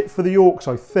that's it for the Orcs,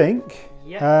 I think.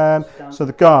 Yeah. So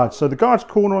the guards. So the guards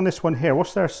corner on this one here.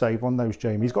 What's their save on those,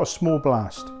 Jamie? He's got a small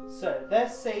blast. So their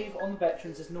save on the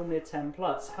veterans is normally a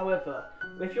 10+. However,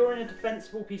 if you're in a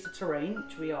defensible piece of terrain,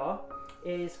 which we are,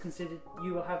 is considered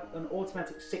you will have an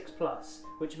automatic 6+,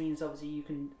 which means obviously you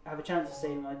can have a chance of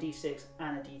saving on a d6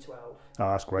 and a d12. Oh,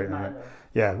 that's great, isn't it?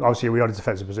 Yeah, obviously we are in a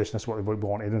defensive position. That's what we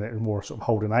wanted, isn't it? More sort of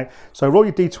holding out. So roll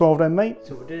your d12 then, mate.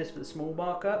 So we'll do this for the small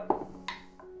marker.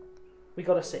 We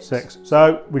got a 6. 6.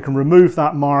 So we can remove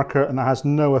that marker, and that has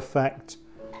no effect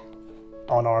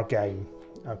on our game.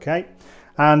 Okay,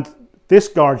 and this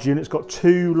guards unit's got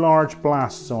 2 large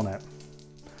blasts on it.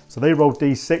 So they roll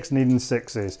d6 needing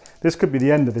 6s. This could be the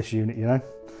end of this unit, you know.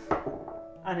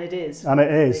 And it is. And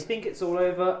it is. They think it's all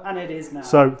over, and it is now.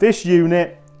 So this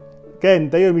unit, again,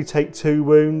 they only take 2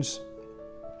 wounds.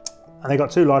 And they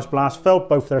got 2 large blasts, failed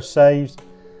both their saves.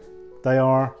 They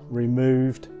are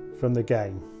removed from the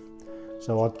game.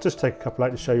 So I'll just take a couple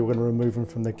out to show you we're going to remove them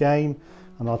from the game.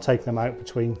 And I'll take them out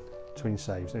between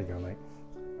saves. There you go, mate.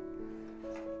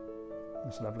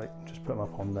 That's lovely. Just put them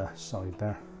up on the side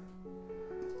there.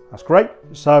 That's great.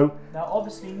 So now,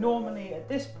 obviously, normally at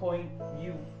this point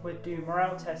you would do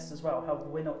morale tests as well. However,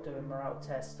 we're not doing morale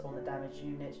tests on the damaged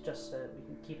units, just so that we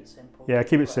can keep it simple. Yeah,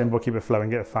 keep it simple, keep it flowing,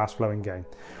 get a fast flowing game.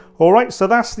 All right, so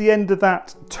that's the end of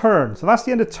that turn. So that's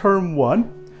the end of turn 1.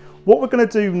 What we're going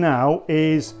to do now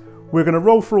is we're going to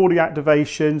roll for all the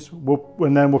activations,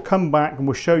 and then we'll come back and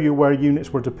we'll show you where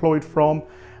units were deployed from,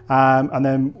 and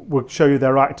then we'll show you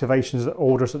their activations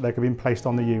orders that they're being placed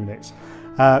on the units.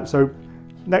 So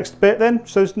next bit then,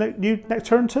 so it's next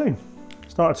turn 2.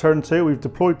 Start of turn 2, we've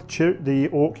deployed the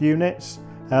Orc units.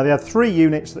 They had 3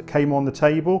 units that came on the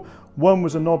table. One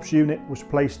was a Knobs unit, was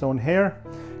placed on here.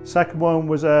 Second one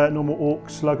was a normal Orc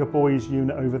Slugger Boys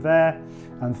unit over there.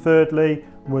 And thirdly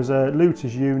was a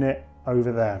Looters unit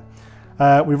over there.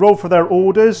 We rolled for their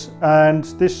orders, and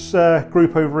this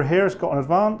group over here has got an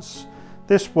advance.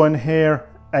 This one here,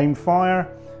 aim fire.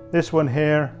 This one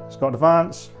here has got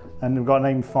advance. And we've got an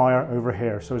aim fire over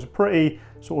here. So it's a pretty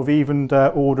sort of evened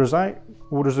orders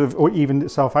evened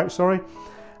itself out, sorry.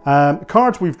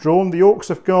 Cards we've drawn, the Orcs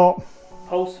have got...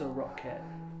 Pulsar rocket.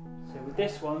 So with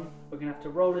this one, we're going to have to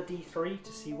roll a d3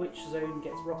 to see which zone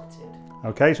gets rocketed.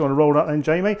 Okay, so I'm going to roll that then,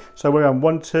 Jamie. So we're on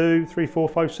 1, 2, 3, 4,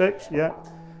 5, 6, yeah.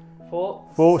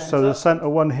 4, so the centre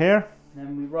one here. And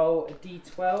then we roll a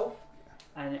d12,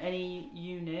 and any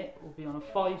unit will be on a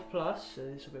 5+, so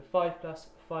this will be a 5+,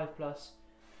 5+,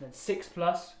 then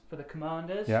 6+ for the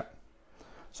commanders. Yeah.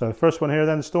 So the first one here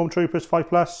then, the Stormtroopers,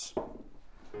 5+.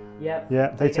 Yep. Yeah,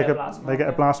 they get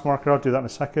a blast marker. I'll do that in a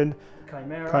second.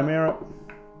 Chimera.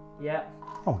 Yeah.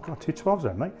 Oh god, 2 12s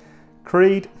then, mate.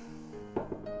 Creed.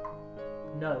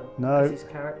 No. No. His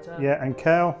character. Yeah, and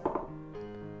Kel.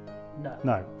 No.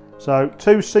 No. So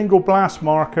 2 single blast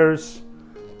markers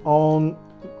on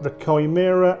the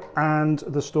Chimera and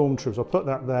the Stormtroopers. I'll put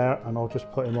that there and I'll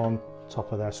just put him on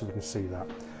top of there so we can see that.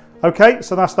 Okay,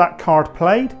 so that's that card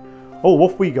played. Oh,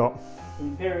 what have we got? The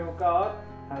Imperial Guard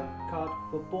have a card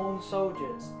for born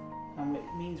soldiers, and it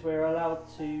means we're allowed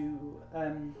to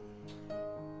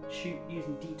shoot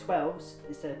using D12s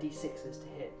instead of D6s to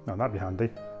hit. Oh, that'd be handy.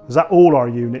 Is that all our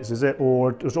units, is it?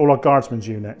 Or is all our guardsmen's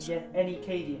units? Yeah, any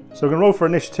Cadian. So we're going to roll for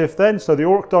initiative then. So the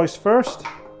Orc dice first.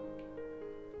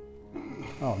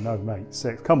 Oh no, mate.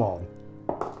 6. Come on.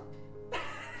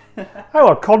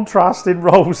 Oh, contrasting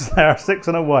rolls there. 6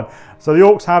 and a 1. So the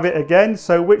Orcs have it again.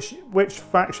 So which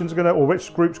faction's going to, or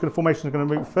which group's going to, formation is going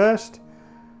to move first?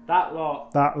 That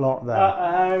lot. That lot there.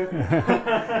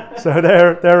 Uh-oh. So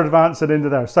they're advancing into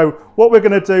there. So what we're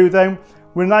going to do then,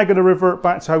 we're now going to revert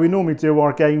back to how we normally do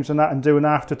our games and that, and do an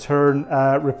after turn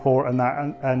report and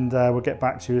that, and we'll get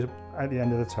back to you at the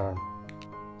end of the turn.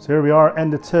 So here we are,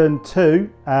 end of turn 2.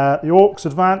 The Orcs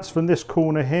advance from this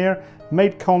corner here,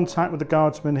 made contact with the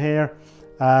guardsmen here.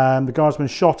 The guardsmen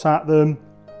shot at them.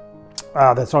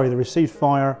 They received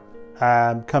fire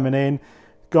coming in.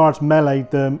 Guards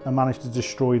meleeed them and managed to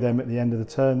destroy them at the end of the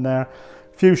turn there.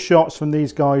 A few shots from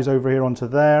these guys over here onto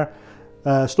there.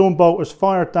 Stormbolters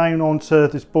fired down onto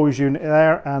this boys unit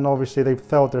there, and obviously they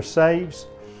failed their saves.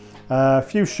 A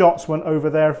few shots went over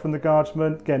there from the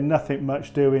guardsmen. Again, nothing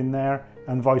much doing there,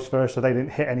 and vice versa. They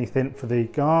didn't hit anything for the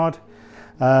guard.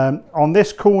 On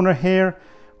this corner here,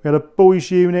 we had a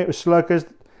boys unit with sluggers,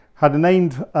 had an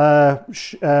aimed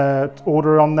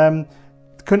order on them.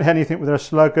 Couldn't hit anything with their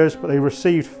sluggers, but they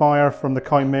received fire from the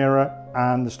Chimera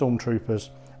and the Stormtroopers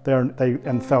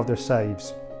and failed their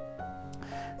saves.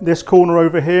 This corner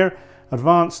over here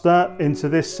advanced up into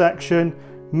this section,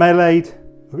 meleeed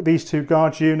these two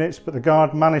guard units, but the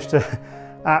guard managed to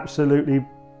absolutely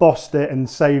bossed it and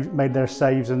made their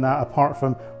saves and that, apart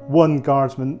from one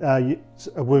guardsman,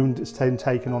 a wound that's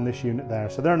taken on this unit there.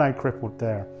 So they're now crippled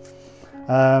there.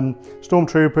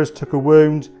 Stormtroopers took a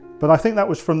wound, but I think that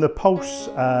was from the pulse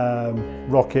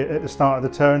rocket at the start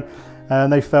of the turn,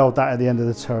 and they failed that at the end of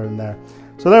the turn there.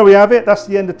 So there we have it. That's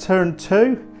the end of turn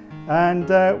 2, and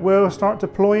we'll start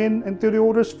deploying and do the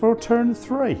orders for turn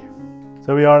 3.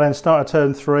 So we are then start of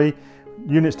turn 3.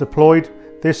 Units deployed.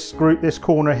 This group, this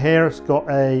corner here, has got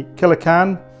a killer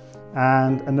can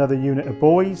and another unit of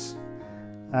boys,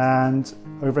 and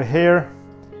over here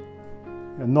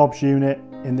a knobs unit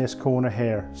in this corner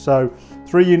here. So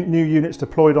 3 new units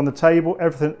deployed on the table.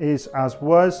 Everything is as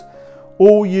was.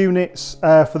 All units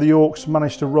for the Orcs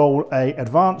managed to roll a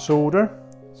advance order,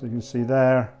 so you can see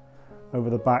there,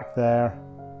 over the back there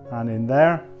and in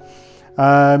there.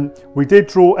 We did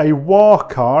draw a war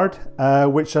card,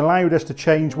 which allowed us to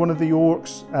change one of the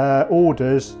Orcs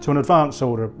orders to an advance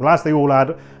order. Well, as they all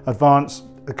had advance,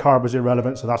 the card was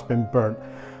irrelevant, so that's been burnt.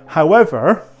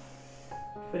 However,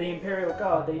 for the Imperial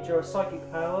Guard, they drew a Psychic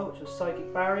Power, which was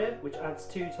Psychic Barrier, which adds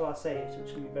 2 to our saves,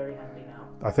 which can be very handy now.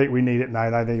 I think we need it now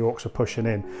the Orcs are pushing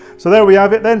in. So there we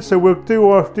have it then. So we'll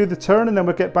do the turn and then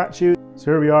we'll get back to you.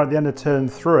 So here we are at the end of turn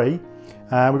 3. We've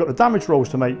got the damage rolls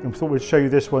to make. I thought we'd show you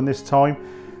this one this time.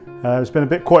 There's been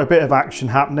quite a bit of action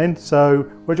happening. So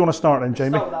where do you want to start then,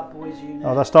 Jamie? Start with that boys unit.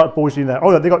 Oh, let's start boys unit there.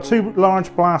 Oh, they've got 2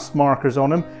 large blast markers on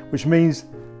them, which means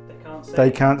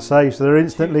they can't save. So they're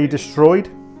instantly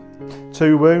destroyed.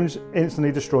 2 wounds,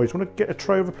 instantly destroyed. So you want to get a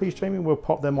tray over, please, Jamie? We'll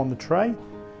pop them on the tray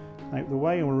out the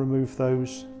way, and we'll remove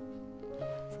those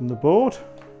from the board.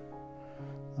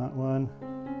 That one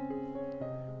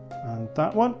and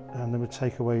that one, and then we'll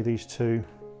take away these 2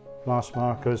 blast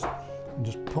markers and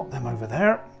just pop them over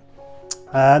there.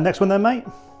 Next one then, mate.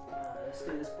 Let's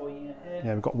do this boy unit here.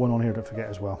 Yeah, we've got one on here, don't forget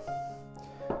as well.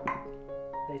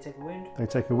 They take a wound. They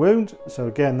take a wound, so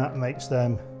again that makes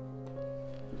them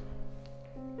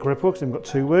crippled, because they've got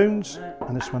 2 wounds.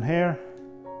 And this one here.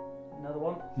 Another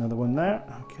one. Another one there.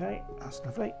 Okay, that's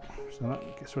lovely. So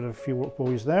that gets rid of a few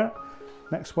boys there.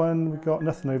 Next one, we've got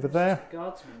nothing over there.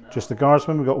 Just the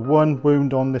guardsman. We've got 1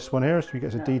 wound on this one here, so he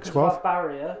gets a D12. Our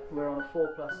barrier, we're on a 4+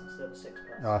 instead of a 6+.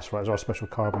 Oh, that's right. It's our special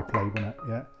card we played, wasn't it?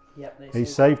 Yeah. Yep. He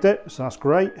saved it, so that's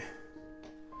great.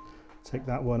 Take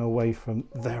that one away from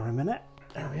there a minute.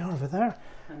 There we are over there.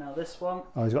 And now this one.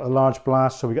 Oh, he's got a large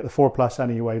blast, so we get the 4+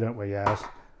 anyway, don't we? Yes.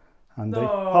 Handy.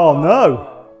 No. Oh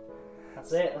no!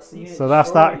 That's it. That's the unit. So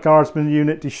that's that guardsman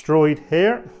unit destroyed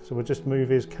here. So we'll just move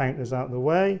his counters out of the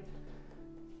way.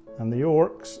 And the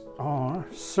Orcs are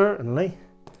certainly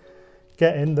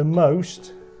getting the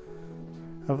most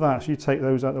of that. So you take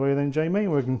those out of the way then, Jamie.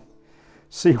 We can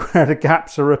see where the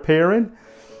gaps are appearing.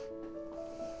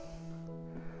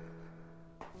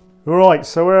 Right,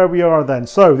 so where we are then.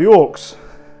 So the Orcs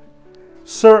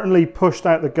certainly pushed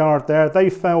out the guard there. They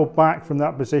fell back from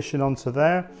that position onto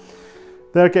there.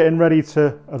 They're getting ready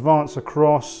to advance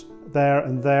across there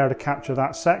and there to capture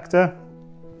that sector.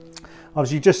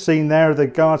 As you've just seen there, the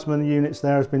guardsman units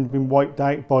there has been wiped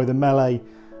out by the melee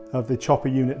of the chopper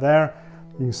unit there.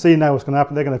 You can see now what's going to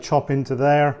happen. They're going to chop into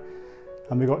there,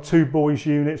 and we've got 2 boys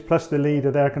units plus the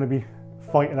leader. They're going to be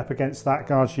fighting up against that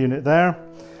guards unit there.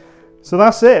 So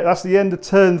that's it. That's the end of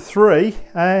turn 3,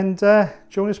 and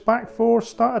join us back for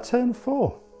start of turn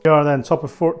 4. We are then top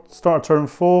of start of turn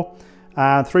 4,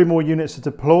 and 3 more units are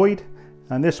deployed.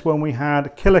 And this one we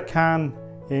had Killer Khan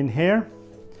in here,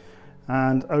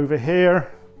 and over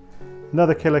here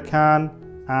another Killer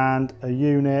Khan and a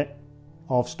unit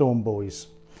of Storm Boys.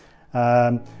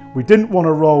 We didn't want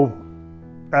to roll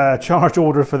a charge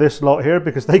order for this lot here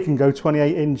because they can go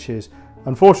 28 inches.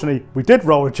 Unfortunately, we did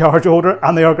roll a charge order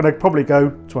and they are going to probably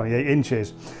go 28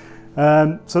 inches.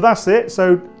 So that's it.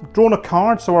 So drawn a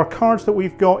card. So our cards that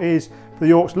we've got is for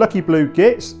the Orks Lucky Blue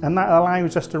Gits, and that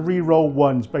allows us to re-roll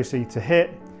ones basically to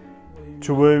hit,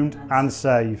 to wound and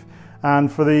save.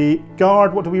 And for the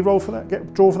guard, what do we roll for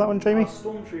that? Draw for that one, Jamie? Our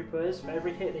stormtroopers, for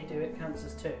every hit they do, it counts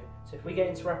as 2. So if we get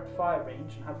into rapid fire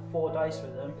range and have 4 dice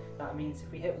with them, that means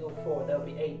if we hit with all 4, there'll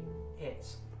be 8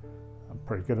 hits.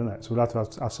 Pretty good, isn't it? So we'll have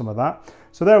to have some of that.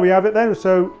 So there we have it then.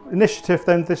 So initiative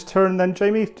then this turn then,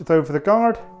 Jamie, to throw for the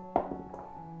guard.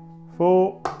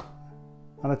 4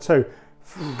 and a 2.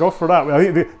 Go for that.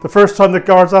 I think the first time the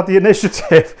guards had the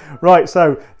initiative. Right,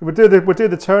 so we'll do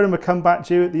the turn and we'll come back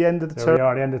to you at the end of the turn. There we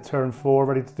are at the end of turn 4,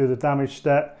 ready to do the damage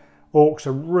step. Orks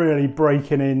are really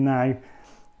breaking in now.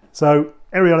 So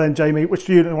here we are then, Jamie. Which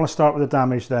do you want to start with the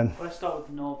damage then? Let's start with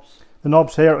the knobs. The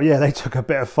knobs here, yeah, they took a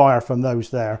bit of fire from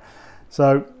those there.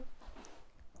 So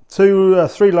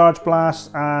 3 large blasts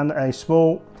and a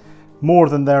small, more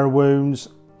than their wounds.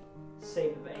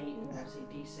 Save of 8 and obviously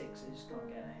D6 is not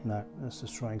getting. No, let's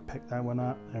just try and pick that one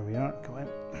up. There we are. Come in.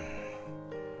 Pop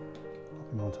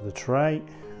him onto the tray,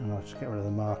 and I'll just get rid of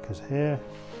the markers here.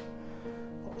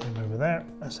 Pop them over there.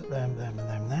 That's it. Them, and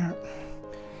them there.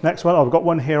 Next one, I've got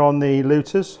one here on the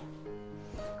looters,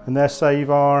 and their save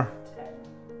are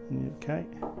 10. Okay.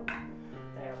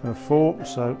 4.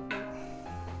 So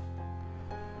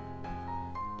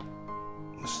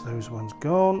those ones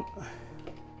gone.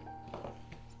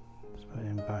 Let's put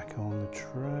him back on the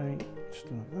tray. Just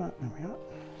like that. There we are.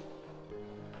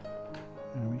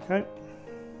 There we go.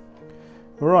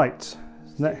 Right.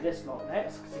 This lot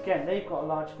next, because again they've got a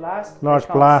large blast. Large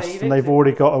blast, and they've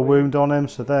already got a wound on him,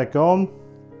 so they're gone.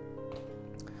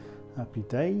 Happy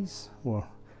days. Well,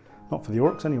 not for the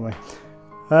Orks anyway.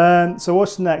 So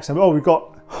what's next? Oh, we've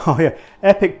got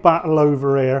epic battle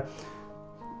over here.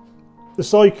 The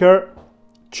Psyker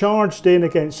charged in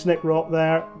against Snickrot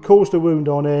there, caused a wound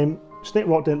on him.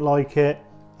 Snickrot didn't like it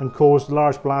and caused a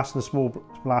large blast and a small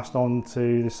blast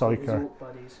onto the Psyker,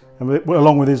 and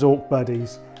along with his Ork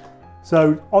buddies.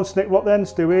 So on Snickrot then,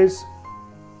 Stu is.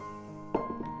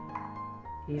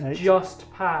 He's 8.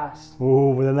 Just passed.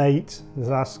 Oh, with an 8.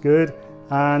 That's good.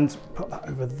 And put that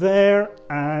over there.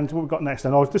 And what we've got next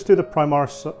then? I'll just do the Primar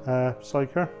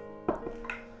Psyker.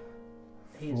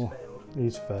 He's failed.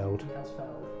 He's failed. He has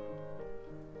failed.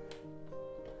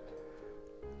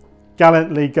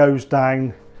 Gallantly goes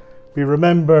down. Be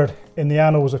remembered in the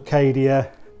annals of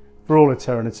Cadia for all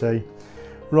eternity.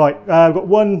 Right, we've got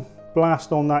 1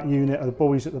 blast on that unit of the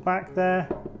boys at the back there.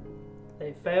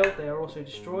 They failed. They are also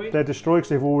destroyed. They're destroyed because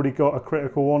they've already got a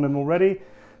critical on them already.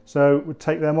 So we'll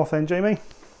take them off then, Jamie.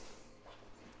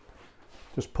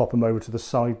 Just pop them over to the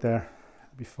side there.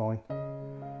 That'll be fine.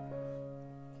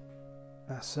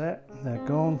 That's it. They're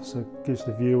gone. So it gives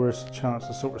the viewers a chance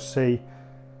to sort of see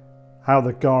how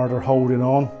the guard are holding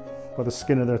on by the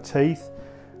skin of their teeth.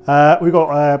 We've got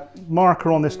a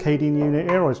marker on this Cadian unit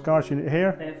here, or this guard unit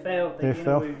here. They failed. They gain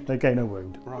a wound. They gain a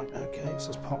wound. Right, okay. So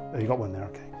let's pop. Oh, you got one there,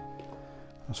 okay.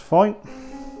 That's fine.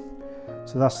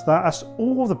 So that's that. That's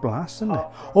all the blasts, isn't it?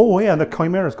 Oh yeah, and the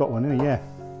Chimera's got one, isn't he? Yeah.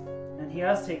 And he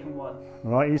has taken 1.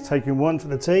 Right, he's taking 1 for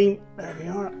the team. There we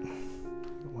are.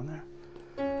 Got one there.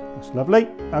 That's lovely.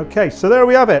 Okay, so there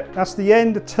we have it. That's the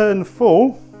end of turn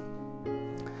 4.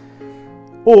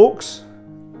 Orks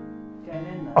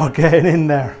are getting in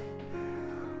there.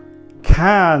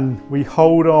 Can we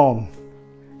hold on?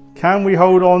 Can we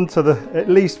hold on to the at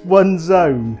least 1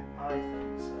 zone? I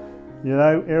think so. You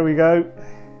know, here we go.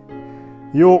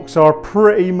 The Orks are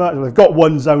pretty much, they've got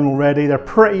 1 zone already. They're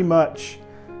pretty much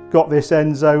got this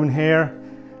end zone here.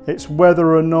 It's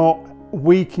whether or not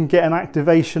we can get an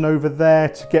activation over there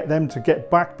to get them to get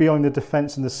back behind the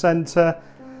defense in the center.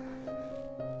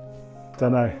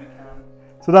 Don't know.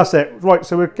 So that's it. Right,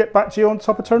 so we'll get back to you on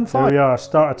top of turn 5. There we are,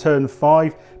 start of turn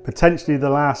 5, potentially the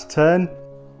last turn.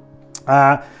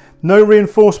 No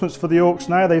reinforcements for the Orks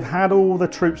now. They've had all the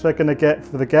troops they're going to get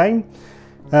for the game.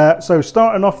 So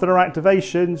starting off their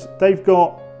activations, they've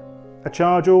got a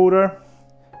charge order.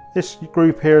 This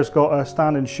group here has got a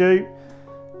stand and shoot.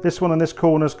 This one in this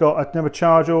corner's got another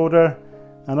charge order.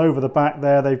 And over the back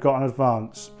there, they've got an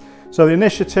advance. So the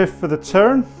initiative for the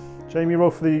turn, Jamie, roll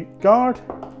for the guard.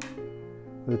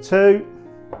 The 2,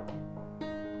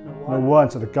 no 1,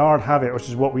 so the guard have it, which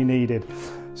is what we needed.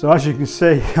 So as you can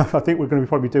see, I think we're going to be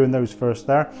probably doing those first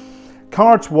there.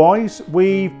 Cards wise,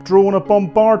 we've drawn a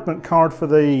bombardment card for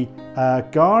the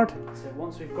guard. So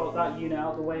once we've got that unit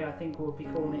out of the way, I think we'll be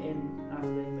calling it in after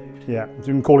they moved. Yeah, so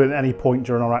we can call it at any point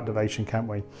during our activation, can't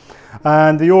we?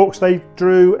 And the Orks, they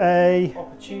drew a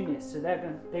opportunist. So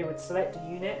they would select a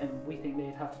unit, and we think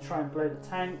they'd have to try and blow the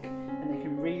tank, and they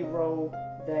can re-roll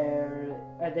their.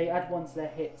 They add 1 to their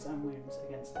hits and wounds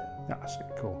against it. That's it,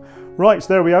 cool. Right,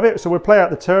 so there we have it. So we'll play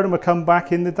out the turn, and we'll come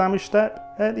back in the damage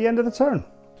step at the end of the turn.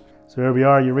 So here we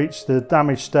are. You reach the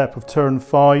damage step of turn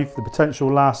 5, the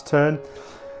potential last turn.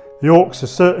 The Orks have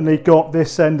certainly got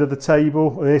this end of the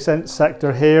table, or this end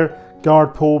sector here.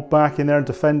 Guard pulled back in there and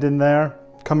defending there.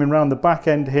 Coming round the back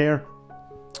end here,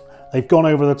 they've gone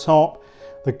over the top.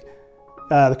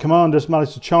 The commander's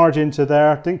managed to charge into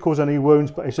there. Didn't cause any wounds,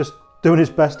 but he's just doing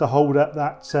his best to hold up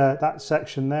that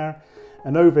section there.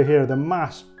 And over here, the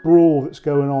mass brawl that's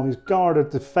going on. These guard are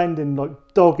defending like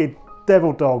dogged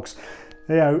devil dogs,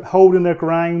 you know, holding their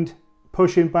ground,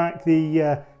 pushing back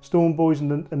the storm boys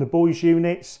and the boys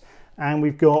units. And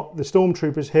we've got the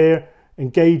stormtroopers here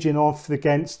engaging off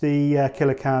against the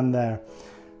killer can there.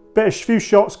 Few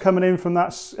shots coming in from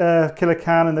that killer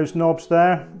can and those knobs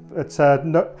there, but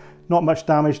not much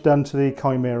damage done to the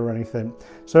Chimera or anything.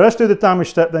 So let's do the damage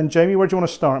step then, Jamie. Where do you want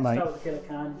to start, mate? Start with the killer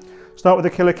can. Start with the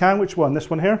killer can. Which one? This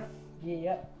one here?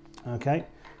 Yeah. Okay.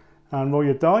 And roll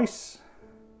your dice.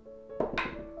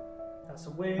 That's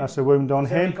a wound. That's a wound on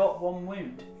him. He's only got 1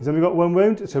 wound. He's only got 1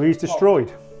 wound, so he's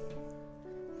destroyed.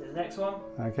 The next one.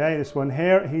 Okay, this one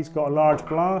here, he's got a large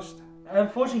blast.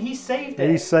 Unfortunately, he saved it.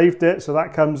 He saved it, so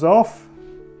that comes off.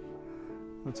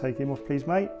 We'll take him off, please,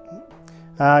 mate.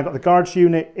 Got the guards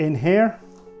unit in here.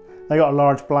 They got a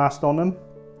large blast on them.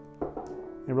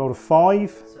 They rolled a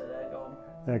 5. So they're gone.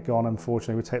 They're gone,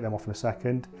 unfortunately. We'll take them off in a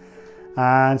second.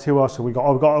 And who else have we got?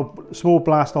 Oh, we've got a small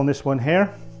blast on this one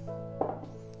here.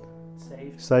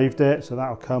 Saved it, so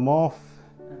that'll come off.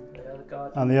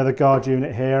 And the other guard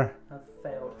unit here have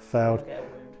failed. Failed.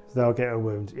 They'll get a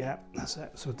wound. Yeah, that's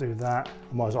it. So we'll do that.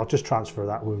 I'll just transfer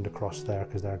that wound across there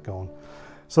because they're gone.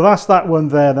 So that's that one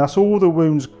there. That's all the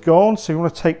wounds gone. So you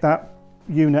want to take that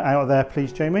unit out of there,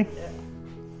 please, Jamie? Yeah.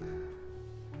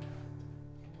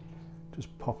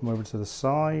 Just pop them over to the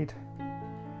side.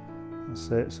 That's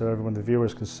it. So everyone, the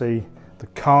viewers, can see the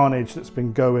carnage that's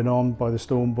been going on by the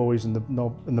Storm Boys and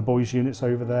the boys units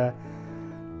over there.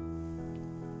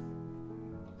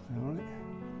 All right.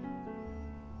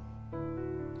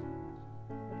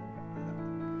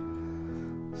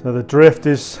 So the drift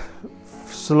is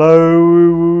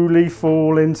slowly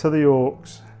falling to the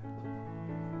Orks.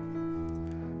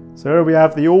 So here we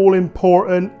have the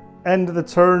all-important end of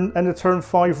turn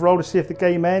 5 roll to see if the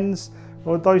game ends.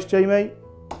 Roll the dice, Jamie.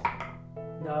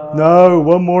 No,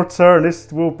 one more turn.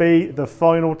 This will be the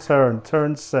final turn,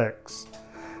 turn 6.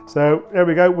 So there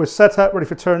we go. We're set up, ready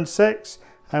for turn 6,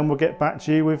 and we'll get back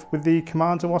to you with the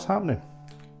commands and what's happening.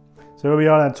 So here we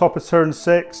are on top of turn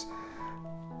 6.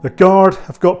 The guard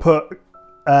have got put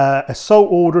assault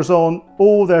orders on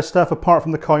all their stuff apart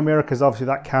from the Chimera, because obviously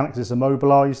that can't because it's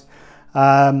immobilised.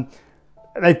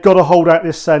 They've got to hold out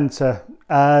this centre.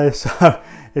 So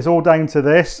it's all down to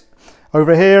this.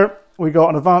 Over here, we got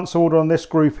an advance order on this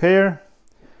group here.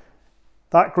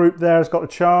 That group there has got a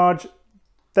charge.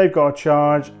 They've got a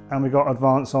charge, and we got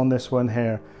advance on this one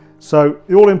here. So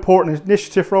the all-important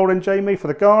initiative roll in, Jamie, for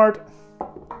the guard.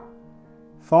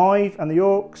 5, and the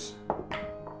Orks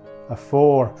a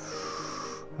 4.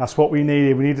 That's what we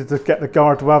needed. We needed to get the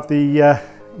guard to have the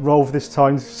roll for this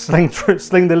time, sling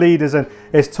the leaders, and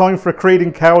it's time for a Creed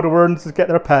and Calderburn to get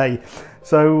their pay.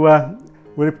 So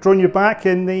we'll join you back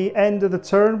in the end of the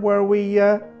turn where we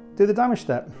do the damage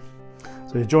step.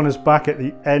 So you join us back at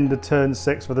the end of turn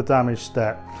 6 for the damage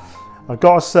step. I've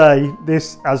got to say,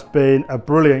 this has been a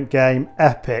brilliant game,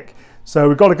 epic. So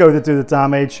we've got to go to do the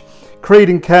damage. Creed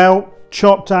and Cal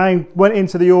chopped down, went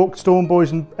into the Orc Storm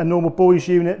Boys and normal boys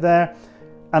unit there,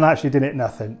 and actually didn't hit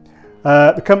nothing.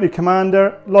 The company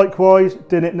commander, likewise,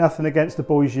 didn't hit nothing against the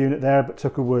boys unit there, but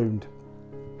took a wound.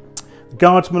 The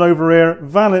guardsman over here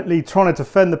valiantly trying to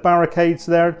defend the barricades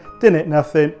there, didn't hit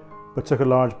nothing, but took a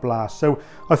large blast. So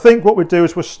I think what we'll do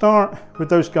is we'll start with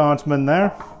those guardsmen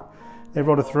there. They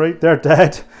rolled a 3, they're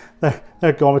dead,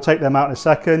 they're gone, we'll take them out in a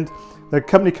second. The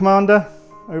company commander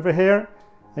over here,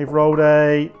 they've rolled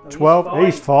a 12,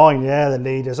 he's fine, yeah, the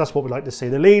leaders, that's what we like to see,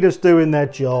 the leaders doing their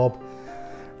job.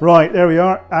 Right, there we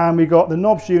are, and we got the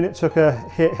knobs unit took a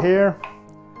hit here.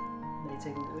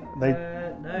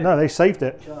 No, they saved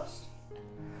it. Just.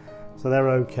 So they're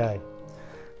okay.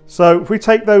 So if we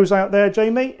take those out there,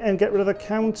 Jamie, and get rid of the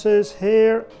counters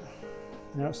here.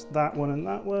 That's that one and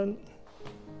that one.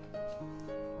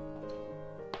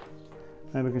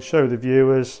 And we can show the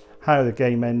viewers how the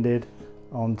game ended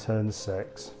on turn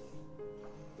 6.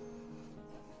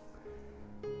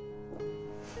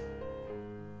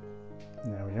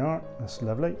 There we are, that's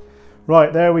lovely.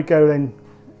 Right, there we go then.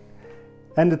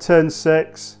 End of turn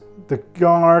 6. The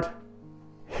guard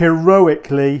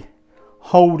heroically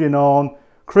holding on,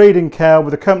 creating Kell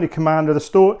with the company commander, the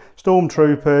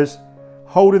stormtroopers,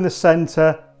 holding the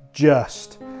centre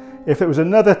just. If it was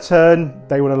another turn,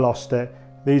 they would have lost it.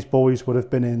 These boys would have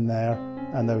been in there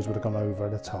and those would have gone over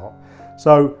the top.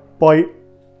 So by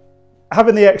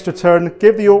having the extra turn,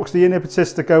 give the Orks the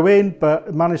impetus to go in,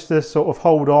 but managed to sort of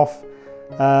hold off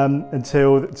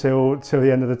until the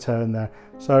end of the turn there.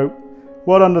 So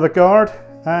well done to the guard,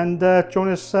 and join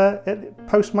us at the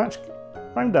post-match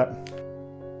roundup.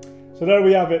 So there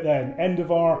we have it then, end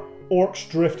of our Rorkes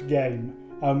Drift game.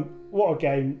 What a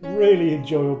game, really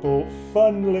enjoyable,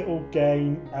 fun little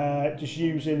game, just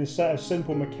using a set of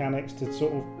simple mechanics to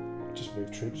sort of just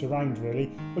move troops around really.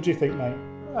 What do you think, mate?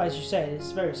 Well, as you say,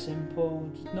 it's very simple,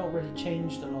 not really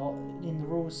changed a lot in the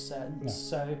rules sense, no.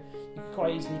 So you could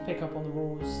quite easily pick up on the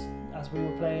rules as we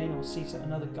were playing or see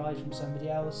another guide from somebody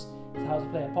else with how to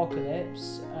play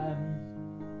Apocalypse.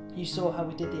 You saw how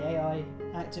we did the AI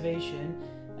activation,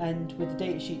 and with the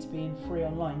data sheets being free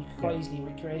online, you could quite easily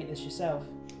recreate this yourself.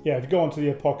 Yeah, if you go onto the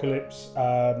Apocalypse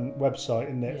website,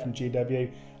 isn't it, from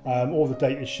GW, all the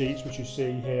data sheets which you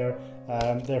see here,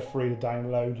 they're free to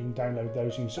download. You can download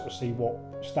those and you can sort of see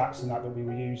what stats and that we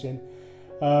were using.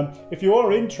 If you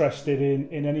are interested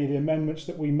in any of the amendments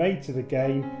that we made to the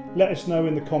game, let us know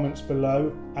in the comments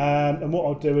below. And what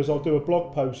I'll do is I'll do a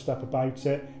blog post up about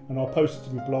it, and I'll post it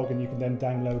to my blog, and you can then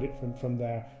download it from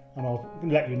there. And I'll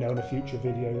let you know in a future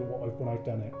video when I've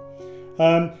done it.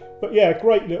 But yeah,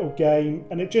 great little game,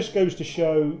 and it just goes to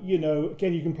show, you know,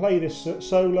 again, you can play this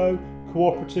solo,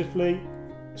 cooperatively,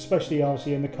 especially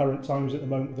obviously in the current times at the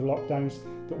moment with the lockdowns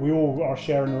that we all are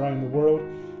sharing around the world.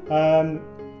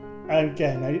 And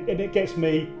again, it gets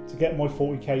me to get my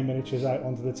 40k miniatures out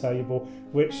onto the table,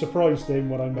 which surprised him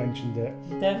when I mentioned it.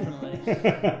 Definitely.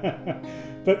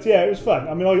 But yeah, it was fun.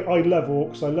 I mean, I love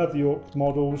Orks. I love the Orks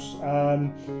models.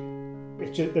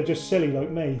 They're just silly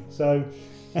like me. So,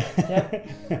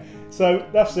 so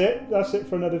that's it. That's it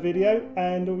for another video,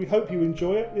 and we hope you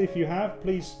enjoy it. If you have,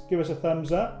 please give us a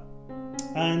thumbs up,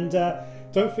 and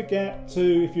don't forget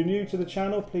to, if you're new to the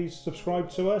channel, please subscribe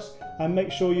to us and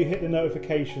make sure you hit the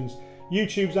notifications.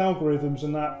 YouTube's algorithms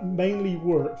and that mainly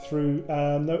work through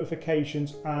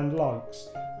notifications and likes.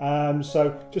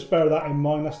 So just bear that in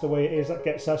mind. That's the way it is. That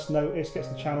gets us noticed, gets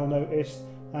the channel noticed,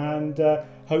 and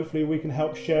hopefully we can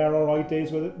help share our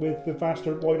ideas with the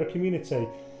vaster, wider community.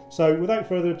 So without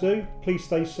further ado, please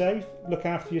stay safe, look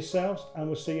after yourselves, and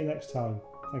we'll see you next time.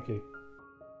 Thank you.